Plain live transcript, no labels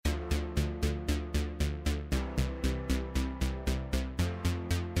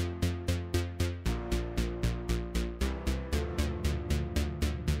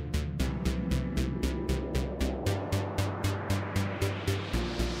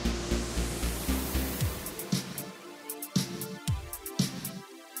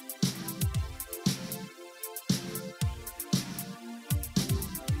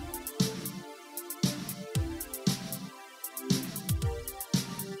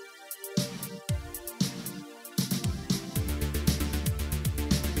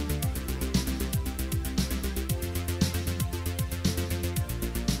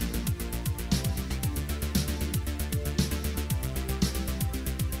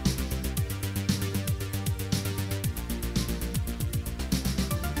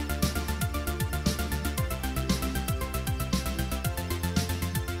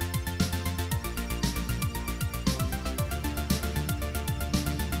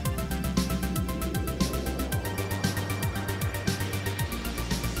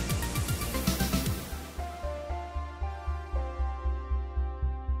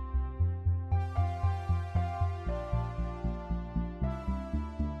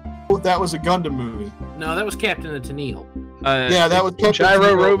that was a Gundam movie. No, that was Captain of Tennille. Yeah, that was Captain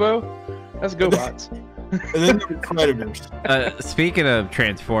Gyro Tennille. Robo. That's GoBots. And then there were Predators. Speaking of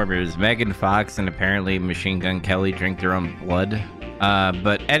Transformers, Megan Fox and apparently Machine Gun Kelly drink their own blood.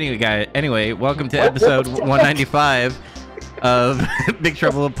 But anyway, welcome to episode 195 of Big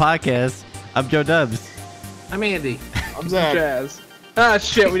Trouble in Podcast. I'm Joe Dubs. I'm Andy. I'm Zach. Jazz. Ah,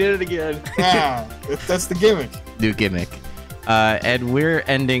 shit, we did it again. Yeah, that's the gimmick. New gimmick. And we're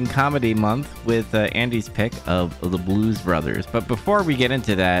ending comedy month with Andy's pick of the Blues Brothers. But before we get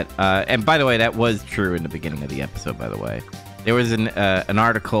into that, and by the way, that was true in the beginning of the episode, by the way. There was an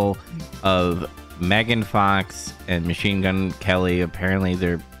article of Megan Fox and Machine Gun Kelly. Apparently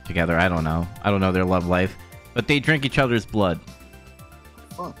they're together. I don't know their love life. But they drink each other's blood.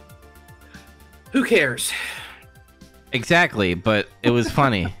 Fun. Who cares? Exactly, but it was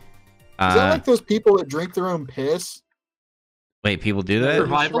funny. Is that like those people that drink their own piss? Wait, people do that?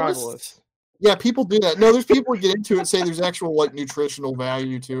 Survivalists? Yeah, people do that. No, there's people who get into it and say there's actual like nutritional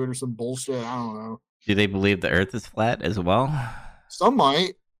value to it or some bullshit. I don't know. Do they believe the Earth is flat as well? Some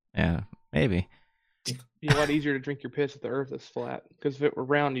might. Yeah, maybe. It'd be a lot easier to drink your piss if the Earth is flat. Because if it were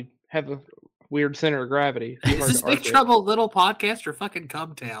round, you'd have a weird center of gravity. It'd be Is hard this to Big arc it. Trouble Little Podcast or fucking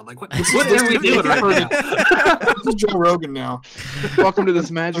Cubtown? Like, what This are is- we doing right now? This is Joe Rogan now. Welcome to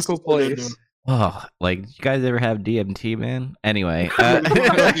this magical This is what they place. Oh, like, did you guys ever have DMT, man? Anyway.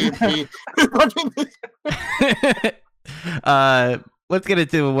 Let's get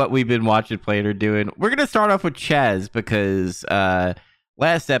into what we've been watching, playing, or doing. We're going to start off with Chaz because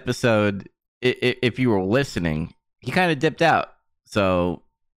last episode, if you were listening, he kind of dipped out. So,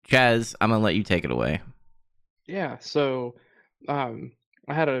 Chaz, I'm going to let you take it away. Yeah, so I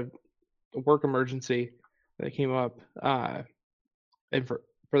had a work emergency that came up. And for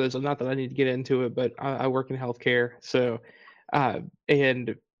those, not that I need to get into it, but I work in healthcare. So,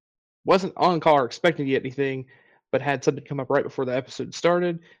 and wasn't on call or expecting to get anything, but had something come up right before the episode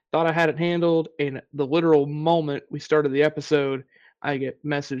started. Thought I had it handled. And the literal moment we started the episode, I get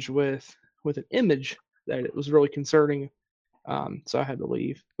messaged with an image that it was really concerning. So I had to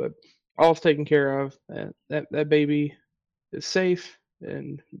leave, but all's taken care of. That baby is safe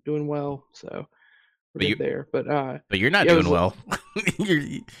and doing well. So we're good there. But you're not yeah, doing well.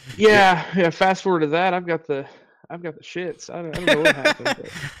 yeah. Fast forward to that, I've got the shits. I don't know what happened. But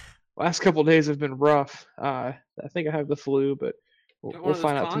last couple of days have been rough. I think I have the flu, but we'll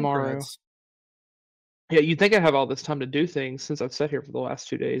find out tomorrow. Yeah, you'd think I'd have all this time to do things since I've sat here for the last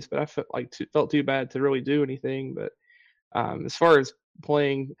 2 days, but I felt too bad to really do anything. But as far as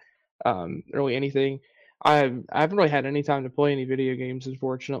playing really anything, I haven't really had any time to play any video games,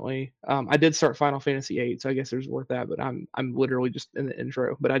 unfortunately. I did start Final Fantasy VIII, so I guess there's worth that. But I'm literally just in the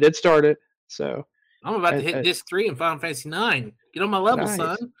intro. But I did start it, so I'm about to hit disc 3 in Final Fantasy 9. Get on my level, Nice.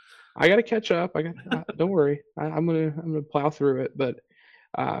 son. I got to catch up. Don't worry. I'm gonna plow through it. But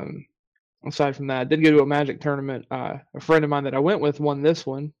aside from that, I did go to a Magic tournament. A friend of mine that I went with won this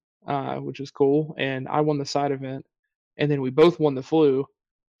one, which is cool, and I won the side event, and then we both won the flu.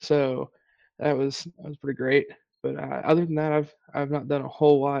 So that was pretty great. But other than that, I've not done a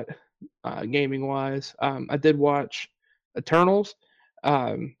whole lot gaming wise. I did watch Eternals,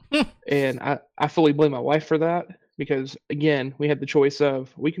 and I fully blame my wife for that because again we had the choice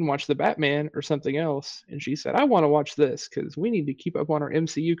of we can watch the Batman or something else, and she said I want to watch this because we need to keep up on our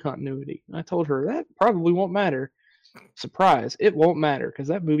MCU continuity. And I told her that probably won't matter. Surprise, it won't matter because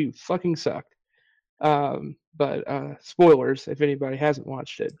that movie fucking sucked. But spoilers, if anybody hasn't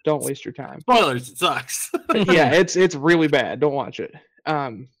watched it, don't waste your time. Spoilers, it sucks. Yeah, it's really bad. Don't watch it.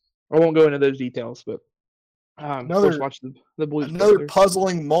 I won't go into those details, but first watch the Blues Another Brothers.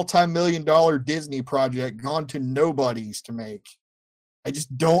 puzzling multi-million-dollar Disney project gone to nobodies to make. I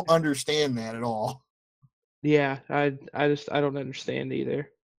just don't understand that at all. Yeah, I don't understand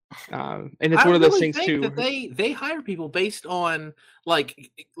either. And it's one of those things too. That they hire people based on like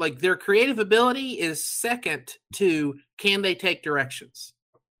their creative ability is second to can they take directions.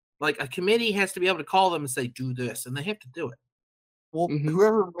 Like a committee has to be able to call them and say do this, and they have to do it. Well,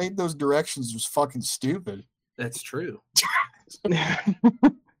 whoever made those directions was fucking stupid. That's true.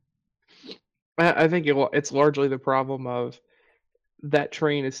 I think it's largely the problem of that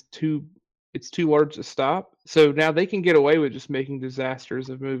train is too large to stop. So now they can get away with just making disasters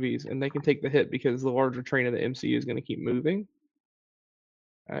of movies, and they can take the hit because the larger train of the MCU is going to keep moving.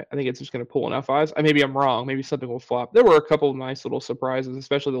 I think it's just going to pull enough eyes. Maybe I'm wrong. Maybe something will flop. There were a couple of nice little surprises,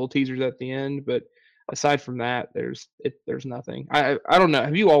 especially the little teasers at the end. But aside from that, there's nothing. I don't know.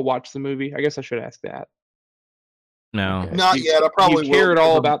 Have you all watched the movie? I guess I should ask that. No. Okay. Not yet. I probably Do you care will. at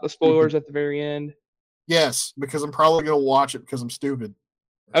all about the spoilers at the very end? Yes, because I'm probably going to watch it because I'm stupid.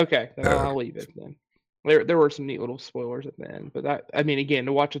 Okay, then I'll leave it then. There were some neat little spoilers at the end, but that, I mean, again,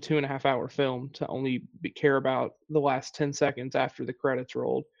 to watch a 2.5-hour film to only care about the last 10 seconds after the credits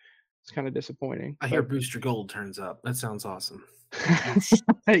rolled, it's kind of disappointing. I hear Booster Gold turns up. That sounds awesome.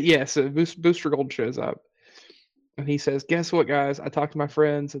 Yes, Booster Gold shows up, and he says, "Guess what, guys? I talked to my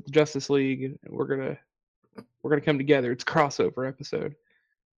friends at the Justice League, and we're gonna come together. It's a crossover episode."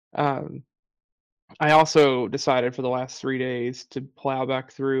 I also decided for the last 3 days to plow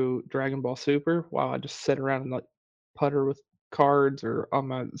back through Dragon Ball Super while I just sit around and like putter with cards or on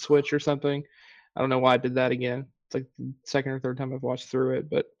my Switch or something. I don't know why I did that again. It's like the second or third time I've watched through it,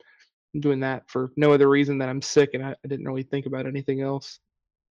 but I'm doing that for no other reason than I'm sick and I didn't really think about anything else.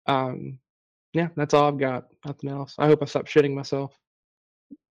 Yeah, that's all I've got. Nothing else. I hope I stop shitting myself.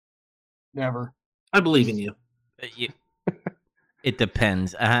 Never. I believe in you. It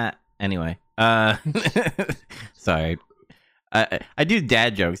depends. Anyway, sorry. I do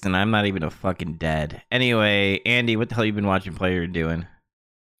dad jokes, and I'm not even a fucking dad. Anyway, Andy, what the hell you been watching, player, doing?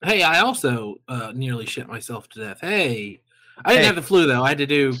 Hey, I also nearly shit myself to death. Hey, I didn't have the flu though. I had to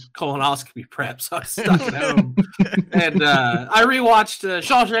do colonoscopy prep, so I was stuck at home. And I rewatched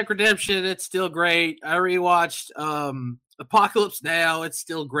Shawshank Redemption. It's still great. I rewatched Apocalypse Now. It's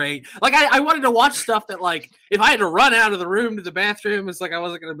still great. Like I wanted to watch stuff that, like, if I had to run out of the room to the bathroom, it's like I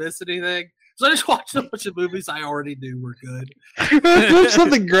wasn't going to miss anything. So I just watched a bunch of movies I already knew were good. There's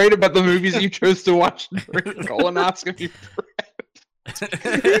something great about the movies you chose to watch during colonoscopy prep.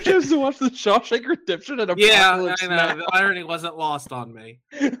 You chose to watch the Shawshank Redemption and Apocalypse I know. Now. The irony wasn't lost on me.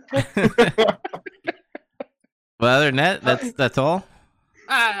 Well, other than that, that's all.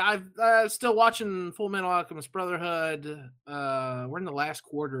 I'm still watching Full Metal Alchemist Brotherhood. We're in the last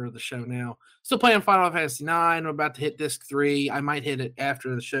quarter of the show now. Still playing Final Fantasy IX. I'm about to hit Disc 3. I might hit it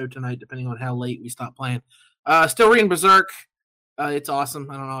after the show tonight, depending on how late we stop playing. Still reading Berserk. It's awesome.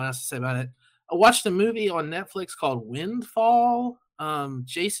 I don't know what else to say about it. I watched a movie on Netflix called Windfall.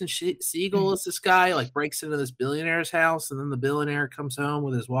 Jason Segel is this guy, like, breaks into this billionaire's house, and then the billionaire comes home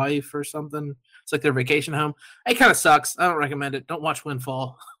with his wife or something. It's like their vacation home. It kind of sucks. I don't recommend it. Don't watch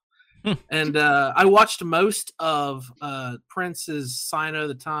Windfall. And I watched most of Prince's Sign of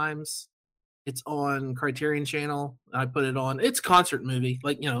the Times. It's on Criterion Channel. I put it on. It's a concert movie.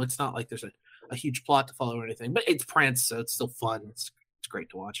 Like, you know, it's not like there's a huge plot to follow or anything, but it's Prince, so it's still fun. It's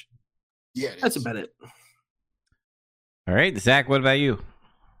great to watch. Yeah, that's about it. All right, Zach, what about you?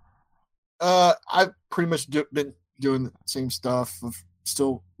 I've pretty much been doing the same stuff. I'm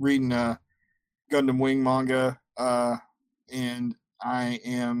still reading Gundam Wing manga, and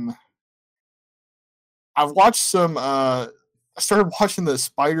I've watched some. I started watching the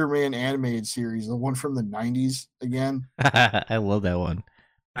Spider-Man animated series, the one from the '90s again. I love that one.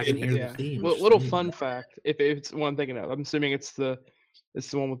 I can hear the theme. Little fun fact: if it's one I'm thinking of, I'm assuming it's the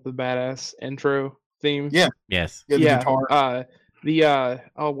one with the badass intro theme. Yeah. Yes. Yeah. The guitar.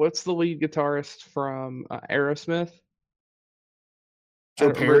 What's the lead guitarist from Aerosmith?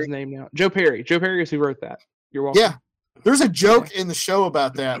 Joe Perry. His name now. Joe Perry. Joe Perry is who wrote that. You're welcome. Yeah. There's a joke in the show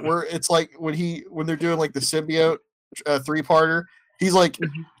about that where it's like when they're doing like the symbiote 3-parter, he's like,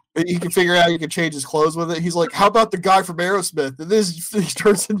 he can figure out he can change his clothes with it. He's like, how about the guy from Aerosmith? And this he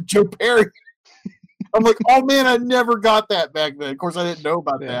turns into Joe Perry. I'm like, oh man, I never got that back then. Of course, I didn't know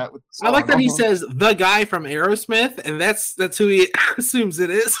about that. With the I like that he says the guy from Aerosmith, and that's who he assumes it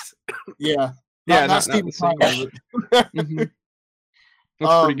is. Yeah. Not Stephen Tyler. That's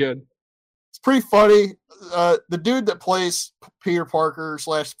pretty good. It's pretty funny. The dude that plays Peter Parker /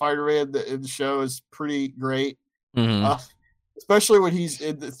 Spider-Man in the show is pretty great. Mm-hmm. Especially when he's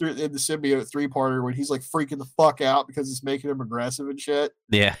in the symbiote 3-parter when he's like freaking the fuck out because it's making him aggressive and shit.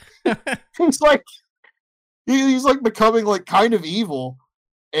 Yeah. He's like becoming like kind of evil,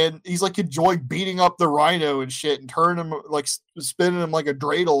 and he's like enjoying beating up the Rhino and shit and turning him, like spinning him like a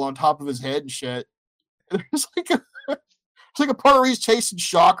dreidel on top of his head and shit. And there's like a part where he's chasing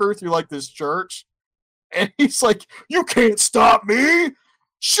Shocker through like this church, and he's like, "You can't stop me,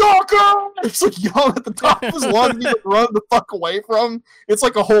 Shocker!" It's like yelling at the top of his lungs, and he like run the fuck away from him. It's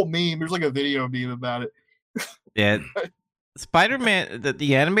like a whole meme. There's like a video meme about it. Yeah. Spider-Man,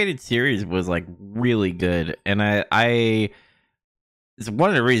 the animated series was like really good, and I it's one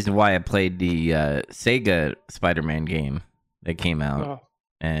of the reasons why I played the Sega Spider-Man game that came out.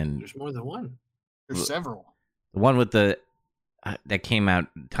 And there's more than one. There's several. The one with the that came out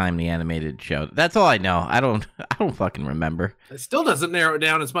time the animated show. That's all I know. I don't fucking remember. It still doesn't narrow it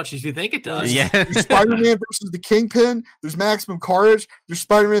down as much as you think it does. Yeah. There's Spider-Man versus the Kingpin. There's Maximum Carnage. There's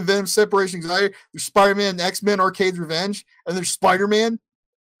Spider-Man Venom Separation Anxiety. There's Spider-Man X-Men Arcade's Revenge. And there's Spider-Man.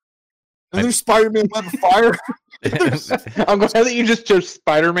 And there's Spider-Man letting fire. I'm glad that you just chose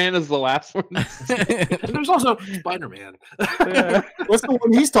Spider-Man as the last one. And there's also Spider-Man. Yeah. What's the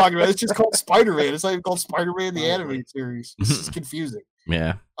one he's talking about? It's just called Spider-Man. It's not even called Spider-Man the animated series. This is confusing.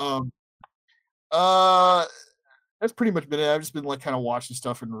 Yeah. That's pretty much been it. I've just been like kind of watching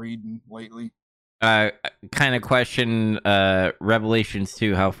stuff and reading lately. Kind of question. Revelations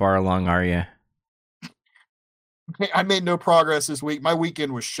 2. How far along are you? I made no progress this week. My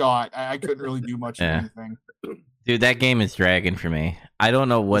weekend was shot. I couldn't really do much of anything. Dude, that game is dragging for me. I don't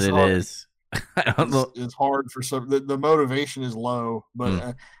know what it is. I don't know. It's hard for some. The motivation is low,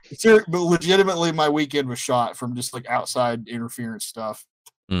 but but legitimately, my weekend was shot from just like outside interference stuff.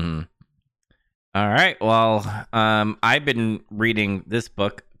 Mm-hmm. All right. Well, I've been reading this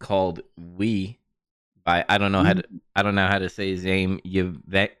book called We by I don't know how to say his name.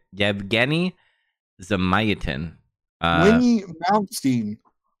 Yevgeny Zamyatin. Winnie Malmsteen.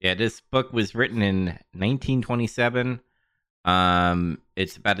 Yeah, this book was written in 1927.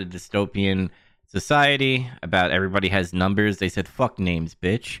 It's about a dystopian society. About everybody has numbers. They said, "Fuck names,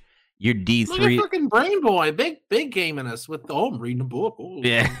 bitch. You're D3." Look at fucking Brain Boy, big gaming us with the I'm reading a book. Oh,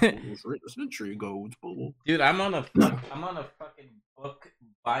 yeah, century goes. Dude, I'm on a fucking book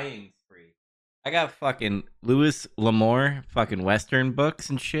buying spree. I got fucking Louis L'Amour fucking Western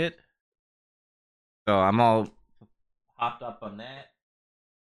books and shit. So I'm all hopped up on that.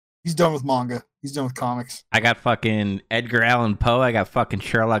 He's done with manga. He's done with comics. I got fucking Edgar Allan Poe. I got fucking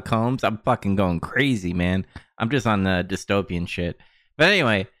Sherlock Holmes. I'm fucking going crazy, man. I'm just on the dystopian shit. But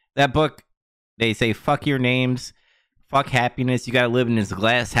anyway, that book, they say, fuck your names, fuck happiness. You gotta live in this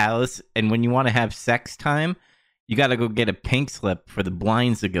glass house. And when you want to have sex time, you gotta go get a pink slip for the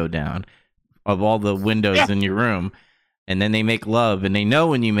blinds to go down of all the windows in your room. And then they make love. And they know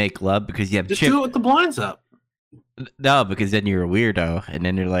when you make love because you have just do it with the blinds up. No, because then you're a weirdo, and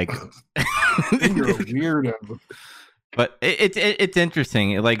then you're like, you're a weirdo. But it's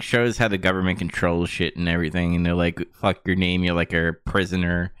interesting. It like shows how the government controls shit and everything, and they're like, "Fuck your name, you're like a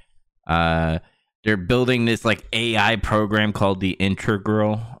prisoner." They're building this like AI program called the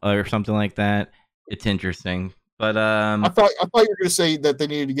Integral or something like that. It's interesting, but I thought you were going to say that they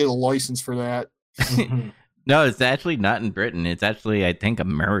needed to get a license for that. No, it's actually not in Britain. It's actually, I think,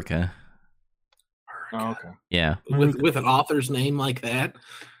 America. Oh, okay. Yeah. With an author's name like that.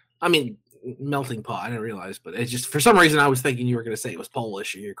 I mean, melting pot. I didn't realize, but it's just for some reason I was thinking you were going to say it was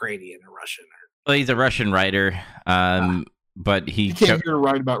Polish or Ukrainian or Russian. Well, he's a Russian writer, but he came here to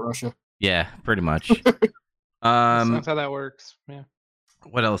write about Russia. Yeah, pretty much. That's how that works. Yeah.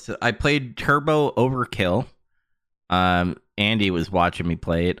 What else? I played Turbo Overkill. Andy was watching me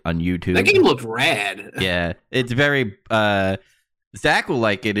play it on YouTube. That game looked rad. Yeah, it's very. Zach will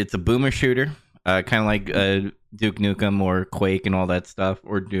like it. It's a boomer shooter. Kind of like Duke Nukem or Quake and all that stuff,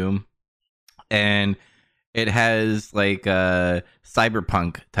 or Doom. And it has like a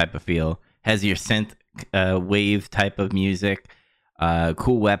cyberpunk type of feel. Has your synth wave type of music,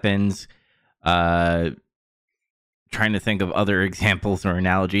 cool weapons. Trying to think of other examples or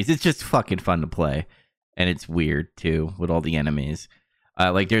analogies. It's just fucking fun to play. And it's weird too with all the enemies.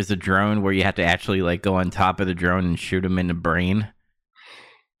 Like there's a drone where you have to actually like go on top of the drone and shoot him in the brain.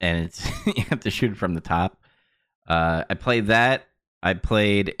 And it's you have to shoot it from the top. I played that. I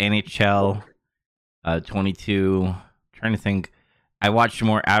played NHL 22. Trying to think. I watched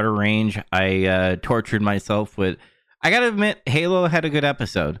more Outer Range. I tortured myself with. I gotta admit, Halo had a good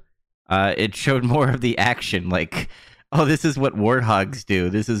episode. It showed more of the action. Like, oh, this is what warthogs do.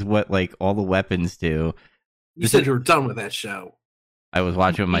 This is what like all the weapons do. You said you were done with that show. I was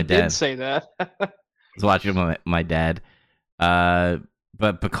watching with my dad. He did say that. I was watching with my dad.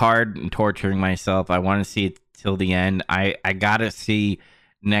 But Picard and torturing myself. I want to see it till the end. I gotta see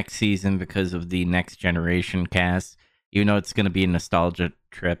next season because of the Next Generation cast. You know it's gonna be a nostalgia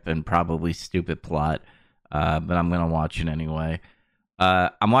trip and probably stupid plot. But I'm gonna watch it anyway.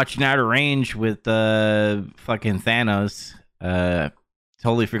 I'm watching Outer Range with fucking Thanos.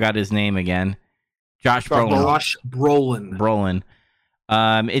 Totally forgot his name again. Josh Brolin. Josh Brolin.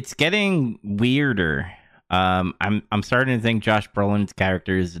 It's getting weirder. I'm starting to think Josh Brolin's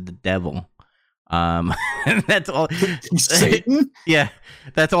character is the devil. That's all. Satan? Yeah,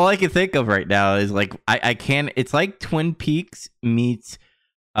 that's all I can think of right now. Is like I can't. It's like Twin Peaks meets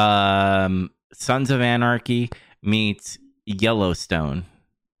Sons of Anarchy meets Yellowstone.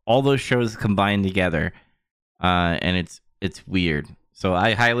 All those shows combined together, and it's weird. So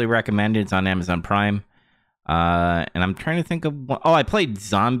I highly recommend it. It's on Amazon Prime. And I'm trying to think of what, I played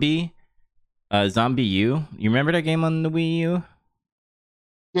Zombie U. You remember that game on the Wii U?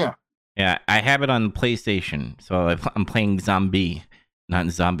 Yeah. Yeah, I have it on PlayStation. So I'm playing Zombie, not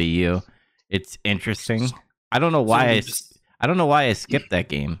Zombie U. It's interesting. I don't know why I don't know why I skipped that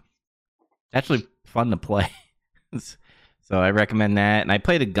game. It's actually fun to play. So I recommend that. And I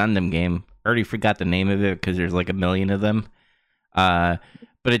played a Gundam game. I already forgot the name of it because there's like a million of them. But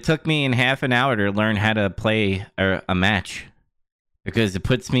it took me in half an hour to learn how to play a match because it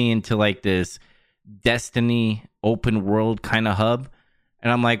puts me into like this Destiny open world kind of hub.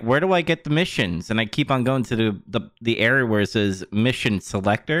 And I'm like, where do I get the missions? And I keep on going to the area where it says mission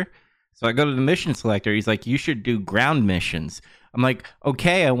selector. So I go to the mission selector. He's like, you should do ground missions. I'm like,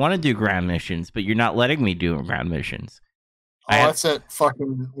 okay, I want to do ground missions, but you're not letting me do ground missions. Oh, that's that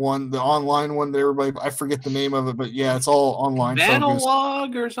fucking one, the online one that everybody, I forget the name of it, but yeah, it's all online. Battle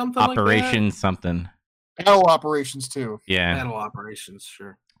log or something Operation like that? something. Battle operations too. Yeah. Battle operations,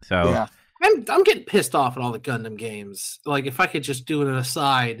 sure. So yeah. I'm getting pissed off at all the Gundam games. Like, if I could just do an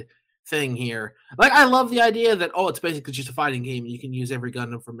aside thing here. Like, I love the idea that, it's basically just a fighting game and you can use every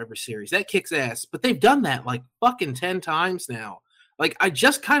Gundam from every series. That kicks ass. But they've done that, like, fucking 10 times now. Like, I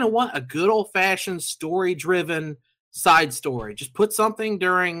just kind of want a good old-fashioned, story-driven side story. Just put something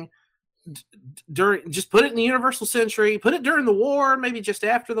during just put it in the Universal Century, put it during the war, maybe just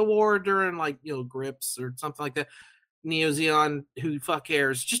after the war, during, like, Grips or something like that. Neo Zeon, who fuck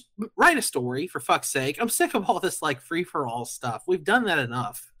cares? Just write a story for fuck's sake. I'm sick of all this like free for all stuff. We've done that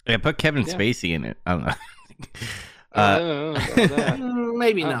enough. Yeah, put Kevin Spacey in it. I don't know. I don't know about that.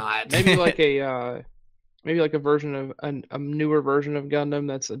 Maybe not. Maybe like a version of a newer version of Gundam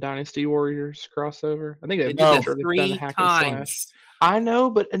that's a Dynasty Warriors crossover. I think they did that 3 times. I know,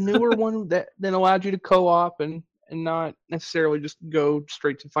 but a newer one that then allowed you to co-op and not necessarily just go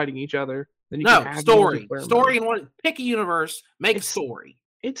straight to fighting each other. No, story and one. Pick a universe, make a story.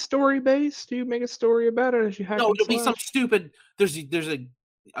 It's story based. You make a story about it as you have. No, it'll be some stupid. There's a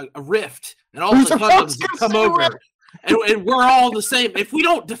rift, and all the Gundams come over, and we're all the same. If we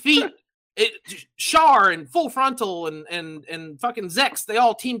don't defeat Char and Full Frontal and fucking Zex, they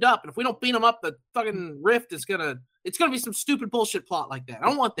all teamed up, and if we don't beat them up, the fucking rift is gonna be some stupid bullshit plot like that. I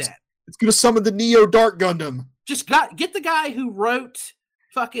don't want that. It's gonna summon the Neo Dark Gundam. Just get the guy who wrote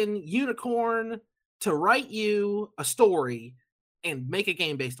fucking Unicorn to write you a story and make a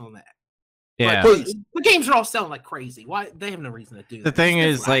game based on that. Yeah. Like, the games are all selling like crazy. Why? They have no reason to do that. The thing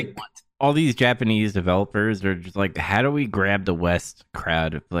is, like, all these Japanese developers are just like, how do we grab the West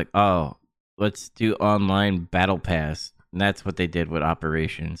crowd? Like, oh, let's do online battle pass. And that's what they did with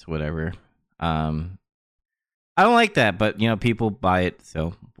Operations, whatever. I don't like that, but people buy it,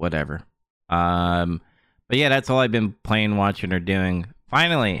 so whatever. But yeah, that's all I've been playing, watching, or doing.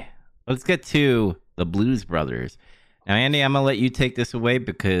 Finally, let's get to the Blues Brothers. Now, Andy, I'm going to let you take this away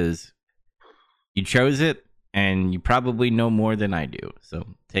because you chose it and you probably know more than I do. So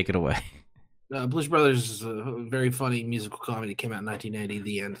take it away. Blues Brothers is a very funny musical comedy. Came out in 1990.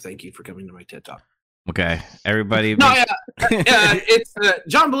 The end. Thank you for coming to my TED Talk. Okay, everybody. No, yeah. It's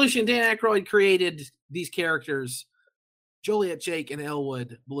John Belushi and Dan Aykroyd created these characters, Joliet, Jake, and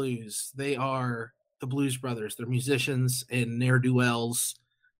Elwood Blues. They are the Blues Brothers. They're musicians and ne'er-do-wells.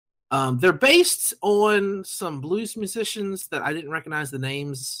 They're based on some blues musicians that I didn't recognize the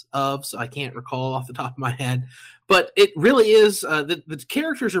names of, so I can't recall off the top of my head. But it really is, the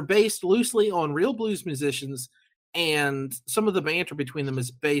characters are based loosely on real blues musicians, and some of the banter between them is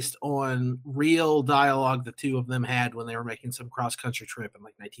based on real dialogue the two of them had when they were making some cross-country trip in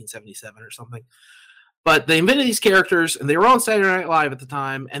like 1977 or something. But they invented these characters, and they were on Saturday Night Live at the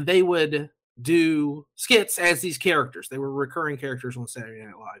time, and they would do skits as these characters. They were recurring characters on Saturday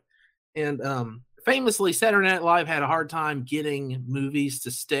Night Live. And famously, Saturday Night Live had a hard time getting movies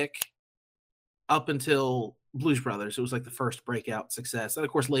to stick up until Blues Brothers. It was like the first breakout success. And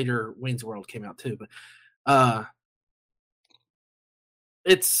of course, later Wayne's World came out too. But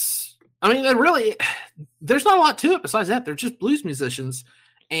really, there's not a lot to it besides that. They're just blues musicians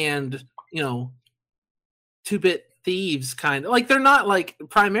and, 2-bit thieves, kind of. Like, they're not like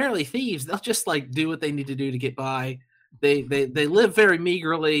primarily thieves. They'll just like do what they need to do to get by. They live very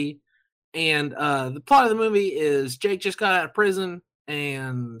meagerly. And the plot of the movie is Jake just got out of prison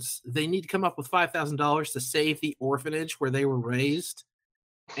and they need to come up with $5,000 to save the orphanage where they were raised.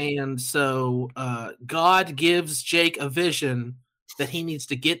 And so God gives Jake a vision that he needs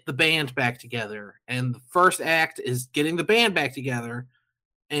to get the band back together. And the first act is getting the band back together.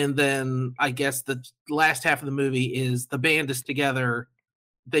 And then I guess the last half of the movie is the band is together.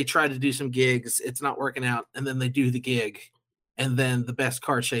 They try to do some gigs. It's not working out. And then they do the gig. And then the best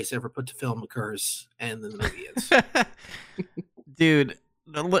car chase ever put to film occurs. And then the movie ends. Dude,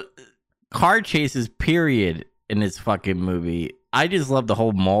 car chases, period, in this fucking movie. I just love the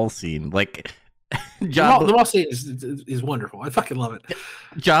whole mall scene. Like, John, The mall scene is wonderful. I fucking love it.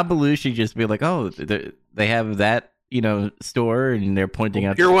 John Belushi just be like, oh, they have that, store, and they're pointing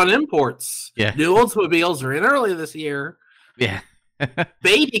out. Pure One Imports. Yeah. New Oldsmobiles are in early this year. Yeah.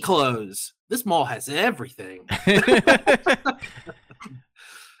 Baby clothes. This mall has everything.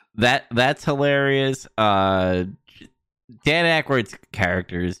 That's hilarious. Dan Aykroyd's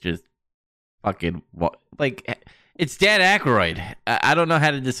character is just fucking like, it's Dan Aykroyd. I don't know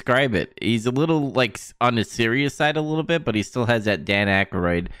how to describe it. He's a little like on the serious side a little bit, but he still has that Dan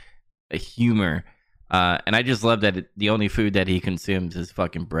Aykroyd humor. And I just love that the only food that he consumes is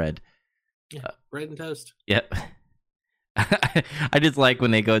fucking bread. Yeah, bread and toast. Yep. I just like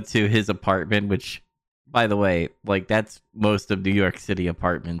when they go to his apartment, which, by the way, like that's most of New York City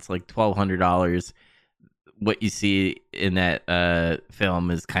apartments, like $1,200. What you see in that film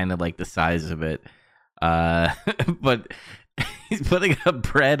is kind of like the size of it. But he's putting up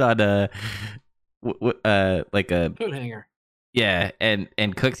bread on a like a Coat hanger. Yeah,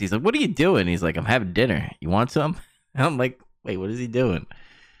 and cooks. He's like, "What are you doing?" He's like, "I'm having dinner. You want some?" And I'm like, "Wait, what is he doing?"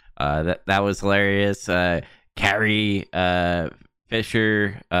 That was hilarious. Carrie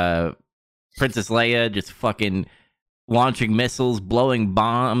Fisher, Princess Leia, just fucking launching missiles, blowing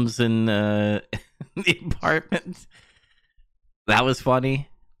bombs in the apartment. That was funny.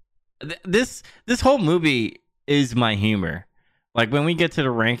 This whole movie is my humor. Like when we get to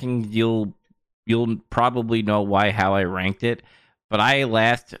the ranking, you'll probably know how I ranked it. But I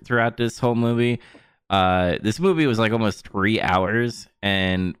laughed throughout this whole movie. This movie was like almost 3 hours,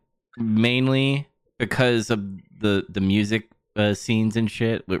 and mainly because of the music scenes and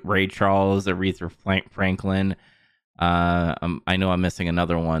shit with Ray Charles, Aretha Franklin. I know I'm missing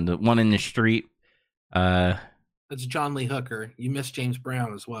another one. The one in the street. That's John Lee Hooker. You missed James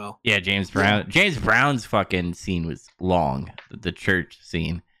Brown as well. Yeah, James Brown. Yeah. James Brown's fucking scene was long. The church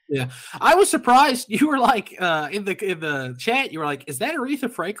scene. Yeah, I was surprised. You were like in the chat. You were like, "Is that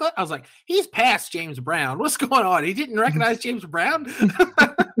Aretha Franklin?" I was like, "He's past James Brown. What's going on? He didn't recognize James Brown."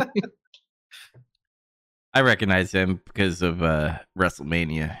 I recognize him because of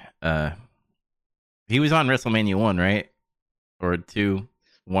WrestleMania. He was on WrestleMania 1, right? Or 2,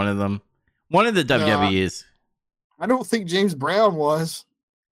 one of them. One of the WWEs. I don't think James Brown was.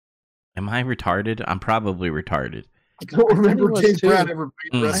 Am I retarded? I'm probably retarded. I don't remember James Brown ever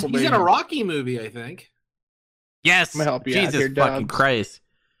being WrestleMania. He's in a Rocky movie, I think. Yes. Help you Jesus here, fucking Christ.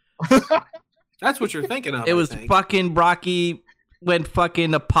 That's what you're thinking of. It was fucking Rocky when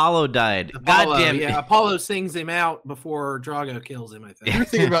fucking Apollo died. Apollo, God damn it. Yeah, Apollo sings him out before Drago kills him, I think. You're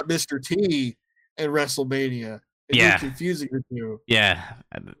thinking about Mr. T and WrestleMania. Yeah. Confusing the two. Yeah.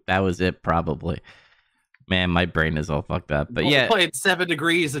 That was it, probably. Man, my brain is all fucked up. But yeah. Playing 7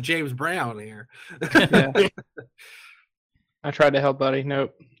 Degrees of James Brown here. Yeah. I tried to help, buddy.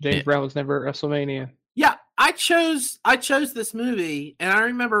 Nope. James Brown was never at WrestleMania. Yeah, I chose this movie, and I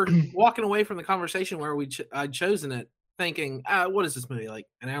remember walking away from the conversation where I'd chosen it, thinking, what is this movie, like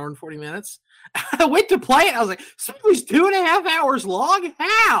an hour and 40 minutes? I went to play it, I was like, this movie's 2.5 hours long?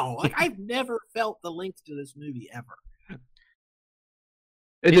 How? Like, I've never felt the length to this movie ever.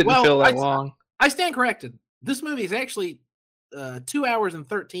 It didn't feel that long. I stand corrected. This movie is actually 2 hours and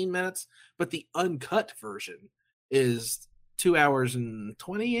 13 minutes, but the uncut version is 2 hours and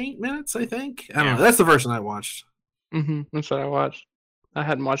 28 minutes, I think. I don't know. That's the version I watched. Mm-hmm. That's what I watched. I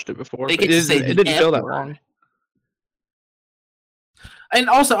hadn't watched it before. It didn't feel that long. And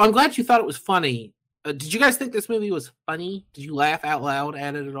also, I'm glad you thought it was funny. Did you guys think this movie was funny? Did you laugh out loud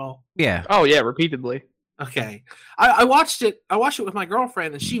at it at all? Yeah. Oh, yeah, repeatedly. Okay. I watched it with my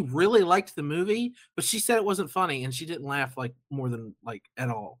girlfriend, and she really liked the movie, but she said it wasn't funny, and she didn't laugh more than at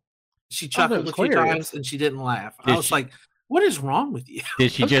all. She chuckled a few times, and she didn't laugh. I was like, what is wrong with you?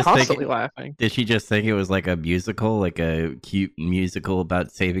 Did she just constantly laughing? Did she just think it was like a musical, like a cute musical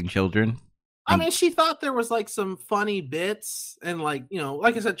about saving children? I mean, she thought there was some funny bits and like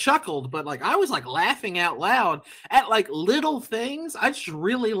I said, chuckled, but I was laughing out loud at little things. I just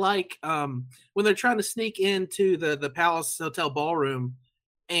really like when they're trying to sneak into the Palace Hotel ballroom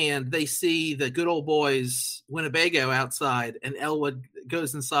and they see the good old boys Winnebago outside, and Elwood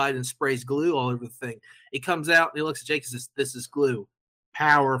goes inside and sprays glue all over the thing. He comes out and he looks at Jake and says, "This is glue.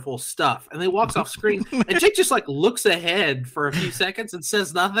 Powerful stuff." And then he walks off screen, and Jake just looks ahead for a few seconds and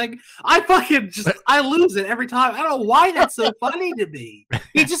says nothing. I lose it every time. I don't know why that's so funny to me.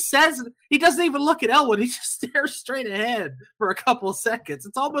 He just says, he doesn't even look at Elwood. He just stares straight ahead for a couple of seconds.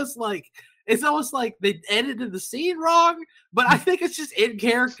 It's almost like they edited the scene wrong, but I think it's just in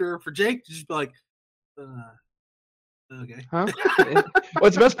character for Jake to just be like, Okay. Huh?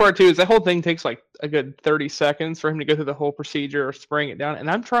 What's the best part too is that whole thing takes like a good 30 seconds for him to go through the whole procedure of spraying it down. And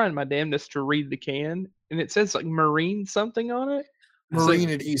I'm trying my damnedest to read the can, and it says like marine something on it. Marine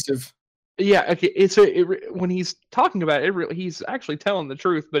adhesive. Yeah, okay. When he's talking about it, he's actually telling the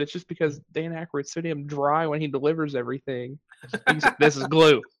truth, but it's just because Dan Aykroyd's so damn dry when he delivers everything. He's like, this is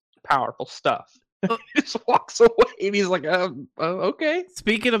glue, powerful stuff. He just walks away, and he's like, okay.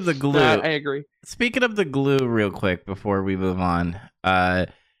 Speaking of the glue, I agree. Speaking of the glue, real quick before we move on,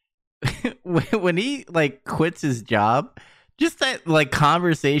 when he like quits his job, just that like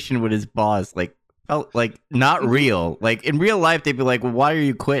conversation with his boss, like felt like not real. Like in real life, they'd be like, well, "Why are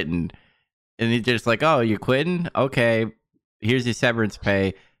you quitting?" And he's just like, "Oh, you're quitting? Okay, here's your severance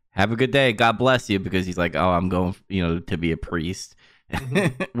pay. Have a good day. God bless you." Because he's like, "Oh, I'm going, to be a priest,"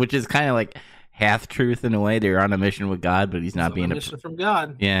 which is kind of like half truth in a way. They're on a mission with God, but he's not being a mission from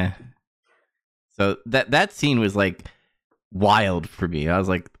God. Yeah. So that scene was like wild for me. I was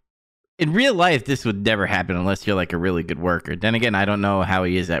like, in real life, this would never happen unless you're like a really good worker. Then again, I don't know how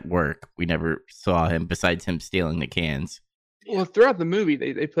he is at work. We never saw him besides him stealing the cans. Well, throughout the movie,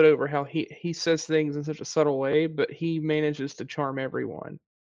 they put over how he says things in such a subtle way, but he manages to charm everyone.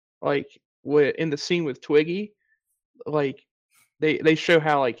 Like in the scene with Twiggy, like they show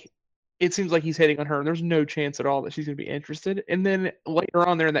how like it seems like he's hitting on her, and there's no chance at all that she's gonna be interested. And then later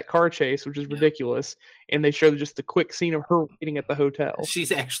on, they're in that car chase, which is ridiculous, and they show just the quick scene of her waiting at the hotel.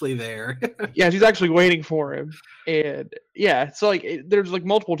 She's actually there. Yeah, she's actually waiting for him, and yeah, it's like there's like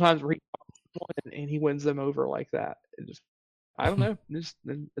multiple times where and he wins them over like that. It just, I don't know,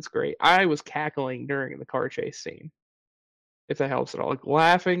 it's great. I was cackling during the car chase scene, if that helps at all, like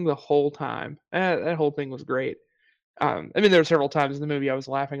laughing the whole time. That whole thing was great. I mean, there were several times in the movie I was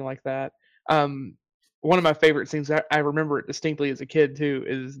laughing like that. One of my favorite scenes, I remember it distinctly as a kid too,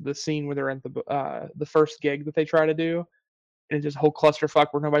 is the scene where they're at the first gig that they try to do, and it's just a whole clusterfuck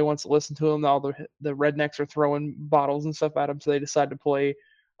where nobody wants to listen to them. All the rednecks are throwing bottles and stuff at them, so they decide to play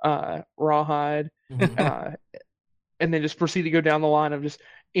Rawhide, and then just proceed to go down the line of just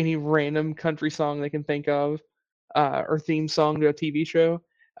any random country song they can think of, or theme song to a TV show.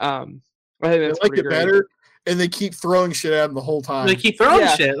 I think that's like it great. better. And they keep throwing shit at him the whole time. They keep throwing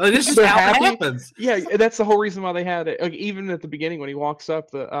shit. Like, this is how it happens. Yeah, that's the whole reason why they had it. Like even at the beginning when he walks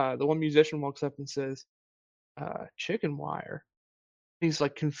up, the one musician walks up and says, "Chicken wire." He's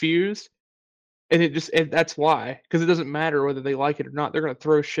like confused, and that's why, because it doesn't matter whether they like it or not. They're gonna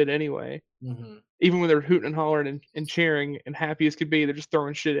throw shit anyway. Mm-hmm. Even when they're hooting and hollering and cheering and happy as could be, they're just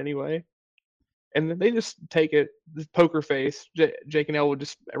throwing shit anyway. And then they just take it, this poker face. Jake and Elwood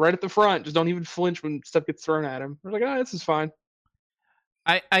just right at the front, just don't even flinch when stuff gets thrown at him. They're like, "Oh, this is fine."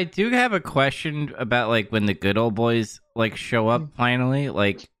 I do have a question about like when the good old boys like show up finally.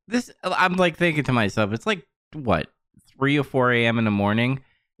 Like this, I'm like thinking to myself, it's like what 3 or 4 a.m. in the morning,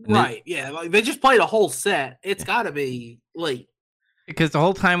 right? Yeah, like they just played a whole set. It's got to be late. Because the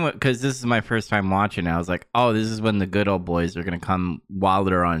whole time, because this is my first time watching, I was like, "Oh, this is when the good old boys are gonna come while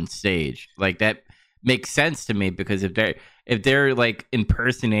they're on stage." Like that makes sense to me because if they're like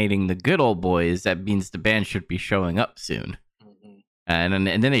impersonating the good old boys, that means the band should be showing up soon. Mm-hmm. And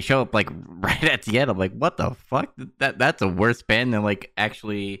then they show up like right at the end. I'm like, "What the fuck? That's a worse band than like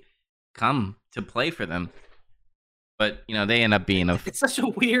actually come to play for them." But they end up being It's such a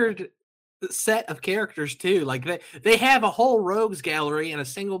weird set of characters too. Like they have a whole rogues gallery in a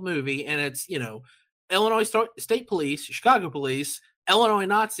single movie, and it's Illinois State Police, Chicago Police, Illinois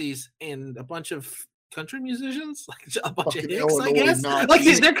Nazis, and a bunch of country musicians, like a bunch of hicks, I guess. Nazis.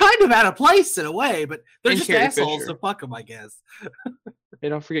 Like they're kind of out of place in a way, but they're just Carrie assholes, Fisher. So fuck them, I guess. Hey,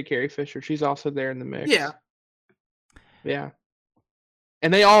 don't forget Carrie Fisher. She's also there in the mix. Yeah.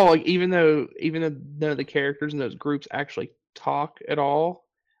 And they all, like, even though none of the characters in those groups actually talk at all,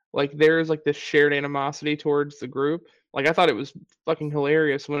 like there's like this shared animosity towards the group. Like I thought it was fucking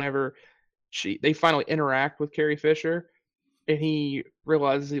hilarious whenever they finally interact with Carrie Fisher, and he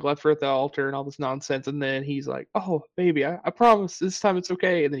realizes he left her at the altar and all this nonsense, and then he's like, "Oh baby, I promise this time it's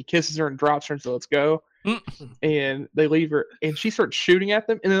okay," and then he kisses her and drops her and says, "Let's go." And they leave her, and she starts shooting at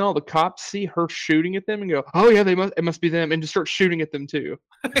them, and then all the cops see her shooting at them and go, "Oh yeah, it must be them," and just start shooting at them too.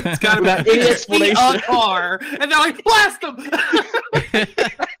 It's got to be any explanation. A car, and they're like, "Blast them!"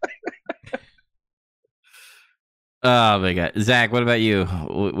 Oh my god, Zach, what about you?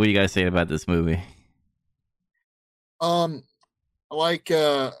 What are you guys saying about this movie? I like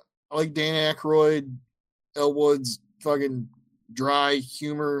Dan Aykroyd, Elwood's fucking dry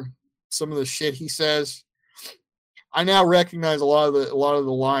humor. Some of the shit he says. I now recognize a lot of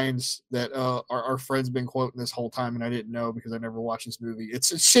the lines that our friend's been quoting this whole time, and I didn't know because I never watched this movie.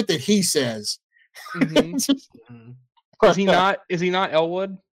 It's shit that he says. Mm-hmm. Is he not? Is he not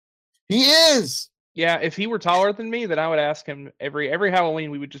Elwood? He is. Yeah. If he were taller than me, then I would ask him every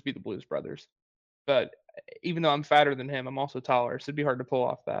Halloween. We would just be the Blues Brothers. But even though I'm fatter than him, I'm also taller, so it'd be hard to pull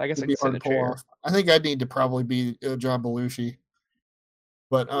off that. I guess I It'd be could sit hard in to a pull chair. off. I think I'd need to probably be John Belushi.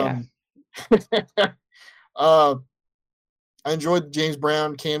 But I enjoyed the James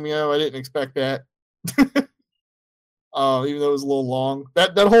Brown cameo. I didn't expect that. Even though it was a little long.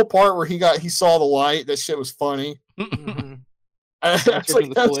 That whole part where he saw the light, that shit was funny. Mhm. That's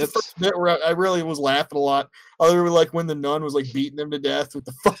the first bit where I really was laughing a lot. Other than like when the nun was like beating him to death with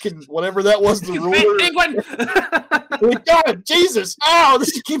the fucking whatever that was, the ruler. Penguin! God, Jesus! Oh, they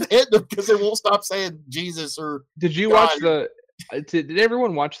just keep hitting them because they won't stop saying Jesus or. Did you watch the? Did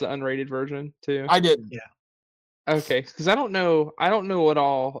everyone watch the unrated version too? I didn't. Yeah. Okay, because I don't know what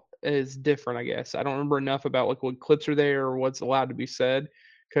all is different. I guess I don't remember enough about like what clips are there or what's allowed to be said.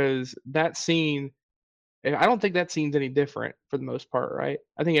 Because that scene, I don't think that scene's any different for the most part, right?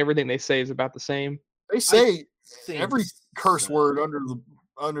 I think everything they say is about the same. They say every curse word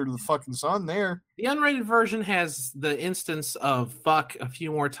under the fucking sun there. The unrated version has the instance of fuck a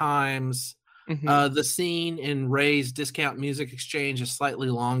few more times. Mhm. The scene in Ray's discount music exchange is slightly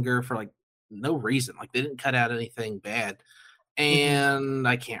longer for like no reason. Like they didn't cut out anything bad. And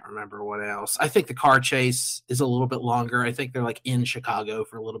I can't remember what else. I think the car chase is a little bit longer. I think they're like in Chicago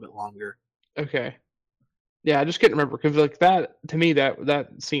for a little bit longer. Okay. Yeah, I just couldn't remember because like that to me that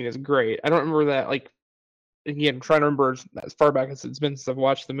scene is great. I don't remember that like again. I'm trying to remember as far back as it's been since I've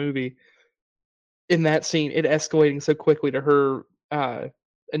watched the movie. In that scene, it escalating so quickly to her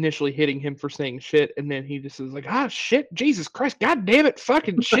initially hitting him for saying shit, and then he just is like, "Ah, shit, Jesus Christ, God damn it,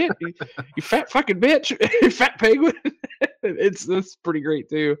 fucking shit, you fat fucking bitch, you fat penguin." That's pretty great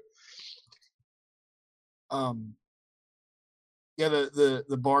too. Yeah,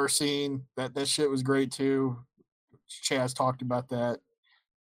 the bar scene, that shit was great too. Chaz talked about that.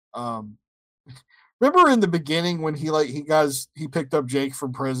 Remember in the beginning when he picked up Jake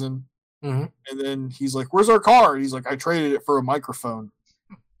from prison, Mhm. and then he's like, "Where's our car?" And he's like, "I traded it for a microphone."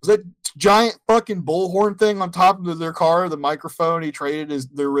 Was that giant fucking bullhorn thing on top of their car, the microphone he traded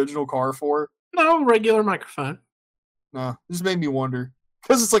the original car for? No, regular microphone. No, this made me wonder.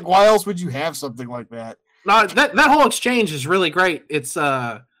 Because it's like, why else would you have something like that? No, that whole exchange is really great. It's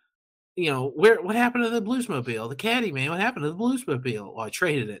what happened to the Bluesmobile? The caddy, man. What happened to the Bluesmobile? Well, I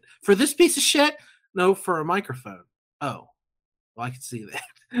traded it for this piece of shit. No, for a microphone. Oh, well, I can see that.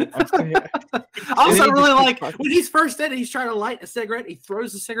 I also really like when he's first in it, he's trying to light a cigarette. He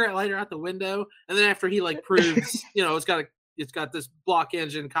throws the cigarette lighter out the window, and then after he like proves, it's got this block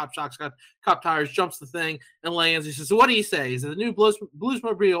engine, cop shocks, got cop tires, jumps the thing and lands. He says, "So what do you say? Is it the new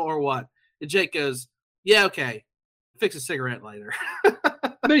Bluesmobile or what?" And Jake goes, "Yeah, okay. Fix a cigarette lighter."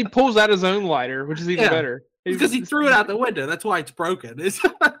 Then he pulls out his own lighter, which is even better. Because he threw it out the window. That's why it's broken.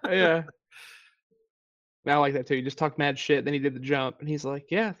 Yeah. I like that too. He just talked mad shit. Then he did the jump, and he's like,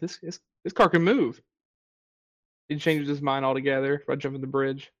 "Yeah, this car can move." He changes his mind altogether by jumping the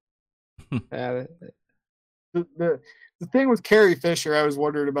bridge. The thing with Carrie Fisher, I was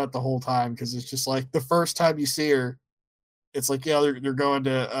wondering about the whole time because it's just like the first time you see her, it's like they're going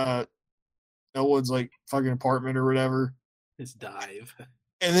to Elwood's like fucking apartment or whatever. His dive.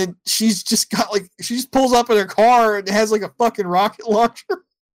 And then she's just got she just pulls up in her car and it has like a fucking rocket launcher.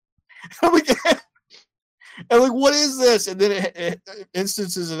 I'm like, and like, what is this? And then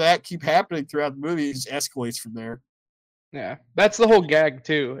instances of that keep happening throughout the movie. It just escalates from there. Yeah, that's the whole gag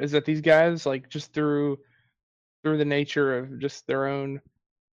too. Is that these guys like just through the nature of just their own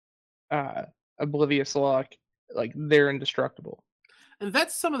oblivious luck, like they're indestructible. And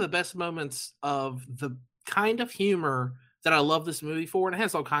that's some of the best moments of the kind of humor that I love this movie for. And it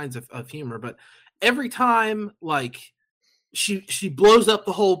has all kinds of humor, but every time like she blows up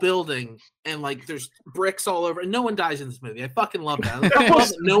the whole building and like there's bricks all over and no one dies in this movie. I fucking love that. I love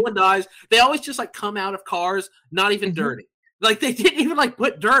that no one dies. They always just like come out of cars, not even dirty. Like they didn't even like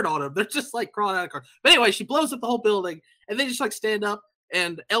put dirt on them. They're just like crawling out of cars. But anyway, she blows up the whole building and they just like stand up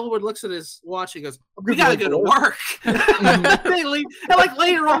and Elwood looks at his watch and goes, "We gotta go to work." They leave. And like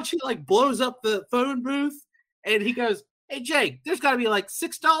later on, she like blows up the phone booth and he goes, "Hey Jake, there's got to be like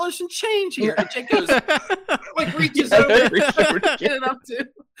 $6 and change here." And Jake goes, like reaches over to get it up to.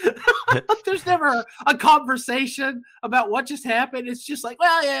 There's never a conversation about what just happened. It's just like,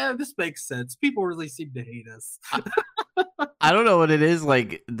 well, yeah, this makes sense. People really seem to hate us. I don't know what it is,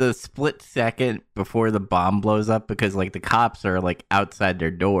 like the split second before the bomb blows up, because like the cops are like outside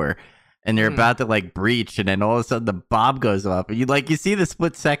their door and they're about to like breach, and then all of a sudden the bomb goes up, and you see the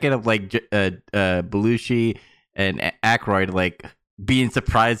split second of like Belushi and Aykroyd like being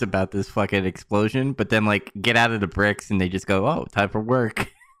surprised about this fucking explosion, but then like get out of the bricks and they just go, "Oh, time for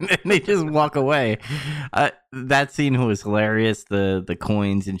work," and they just walk away. That scene was hilarious. The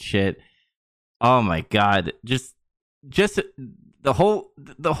coins and shit. Oh my god! Just the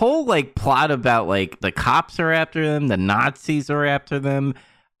whole like plot about like the cops are after them, the Nazis are after them.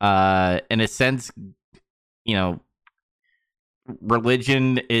 In a sense, you know,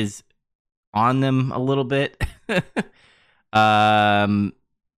 religion is on them a little bit. The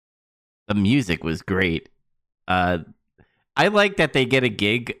music was great. I like that they get a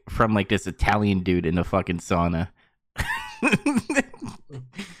gig from like this Italian dude in a fucking sauna.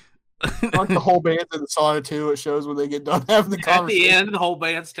 Like the whole band's in the sauna too. It shows when they get done having the At conversation. the end, the whole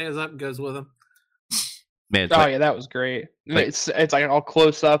band stands up and goes with them. Man, it's Oh like- yeah, that was great. Like- It's like all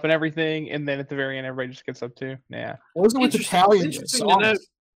close up and everything, and then at the very end, everybody just gets up too. Yeah. What was it with Italian Interesting to saunas? note,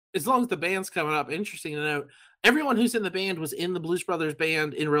 as long as the band's coming up, interesting to note, everyone who's in the band was in the Blues Brothers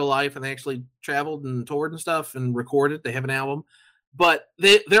band in real life, and they actually traveled and toured and stuff and recorded. They have an album, but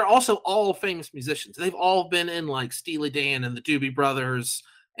they're also all famous musicians. They've all been in like Steely Dan and the Doobie Brothers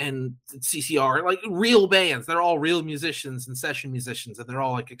and CCR, like real bands. They're all real musicians and session musicians, and they're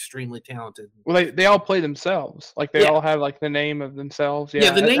all like extremely talented. Well, they all play themselves. Like they Yeah. all have like the name of themselves.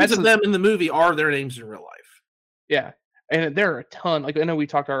 Yeah, the names that's of them in the movie are their names in real life. Yeah, and there are a ton. Like I know we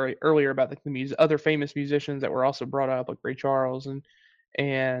talked earlier about like the other famous musicians that were also brought up, like Ray Charles and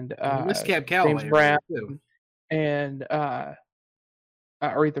Miss Cab Calloway, James Brown too. and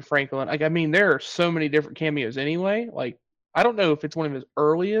Aretha Franklin. Like I mean, there are so many different cameos anyway. Like I don't know if it's one of his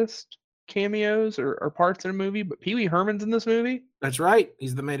earliest cameos or parts in a movie, but Pee Wee Herman's in this movie. That's right.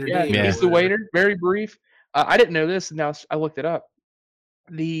 He's the maitre Yeah, d'. Yeah. he's the waiter. Very brief. I didn't know this, and now I looked it up.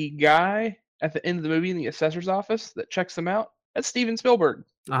 The guy at the end of the movie in the assessor's office that checks them out, that's Steven Spielberg.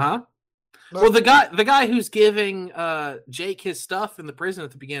 Uh-huh. Well, the guy who's giving Jake his stuff in the prison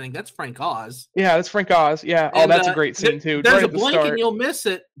at the beginning, that's Frank Oz. Yeah, that's Frank Oz. Yeah. Oh, And, that's a great scene too. There's Right a at the blink start. and you'll miss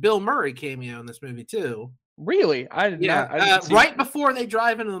it. Bill Murray cameo in this movie too. Really? I did Yeah, not. I didn't see- right before they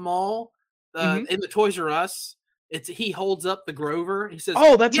drive into the mall, Mhm. in the Toys R Us, he holds up the Grover. He says,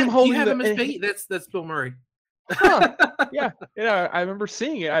 Oh, that's yeah, him holding you have the. him as bait. That's Bill Murray. Huh. Yeah, I remember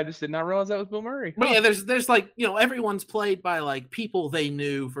seeing it. I just did not realize that was Bill Murray. But Huh. yeah, there's like, you know, everyone's played by like people they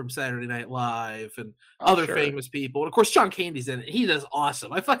knew from Saturday Night Live and Oh, other sure. famous people. And of course, John Candy's in it. He does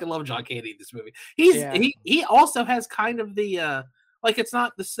awesome. I fucking love John Candy in this movie. Yeah. He also has kind of the like it's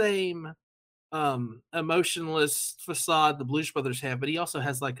not the same emotionless facade the Blues Brothers have, but he also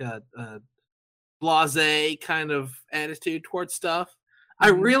has like a blasé kind of attitude towards stuff. I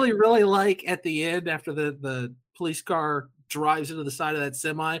Mhm. really, really like at the end after the police car drives into the side of that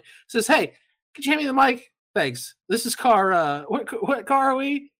semi, says, "Hey, could you hand me the mic? Thanks. This is car. What car are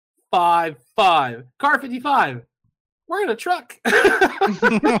we? 5-5. Car 55. We're in a truck."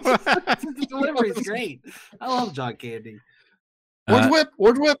 The delivery is great. I love John Candy. Orange whip,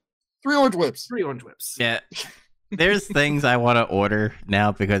 3 orange whips. 3 orange whips. Yeah, there's things I want to order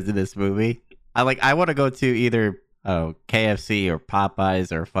now because of this movie. I want to go to either KFC or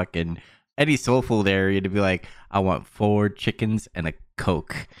Popeyes or fucking any soul food area to be like, I want 4 chickens and a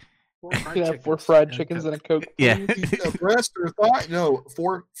Coke. 4 Yeah, 4 fried chickens and a Coke. Yeah. please. A breast or thigh? No,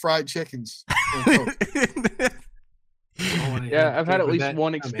 4 fried chickens. Oh, Yeah, I've had at With least that-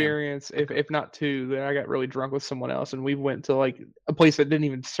 one oh, man. experience, if not 2, that I got really drunk with someone else, and we went to like a place that didn't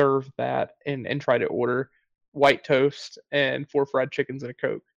even serve that, and tried to order white toast and 4 fried chickens and a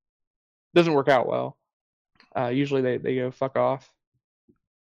Coke. Doesn't work out well. Usually they go fuck off.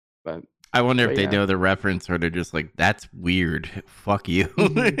 But I wonder if But they yeah. know the reference or they're just like, that's weird. Fuck you.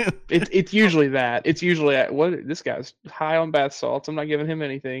 Mhm. it's usually that. It's usually what this guy's high on bath salts. I'm not giving him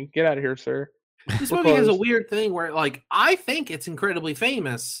anything. Get out of here, sir. This We're movie has a closed. weird thing where, like, I think it's incredibly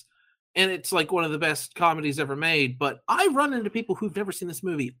famous, and it's like one of the best comedies ever made. But I run into people who've never seen this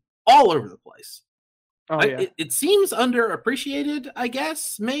movie all over the place. Oh yeah. It seems underappreciated, I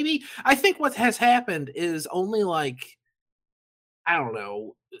guess. Maybe I think what has happened is only like, I don't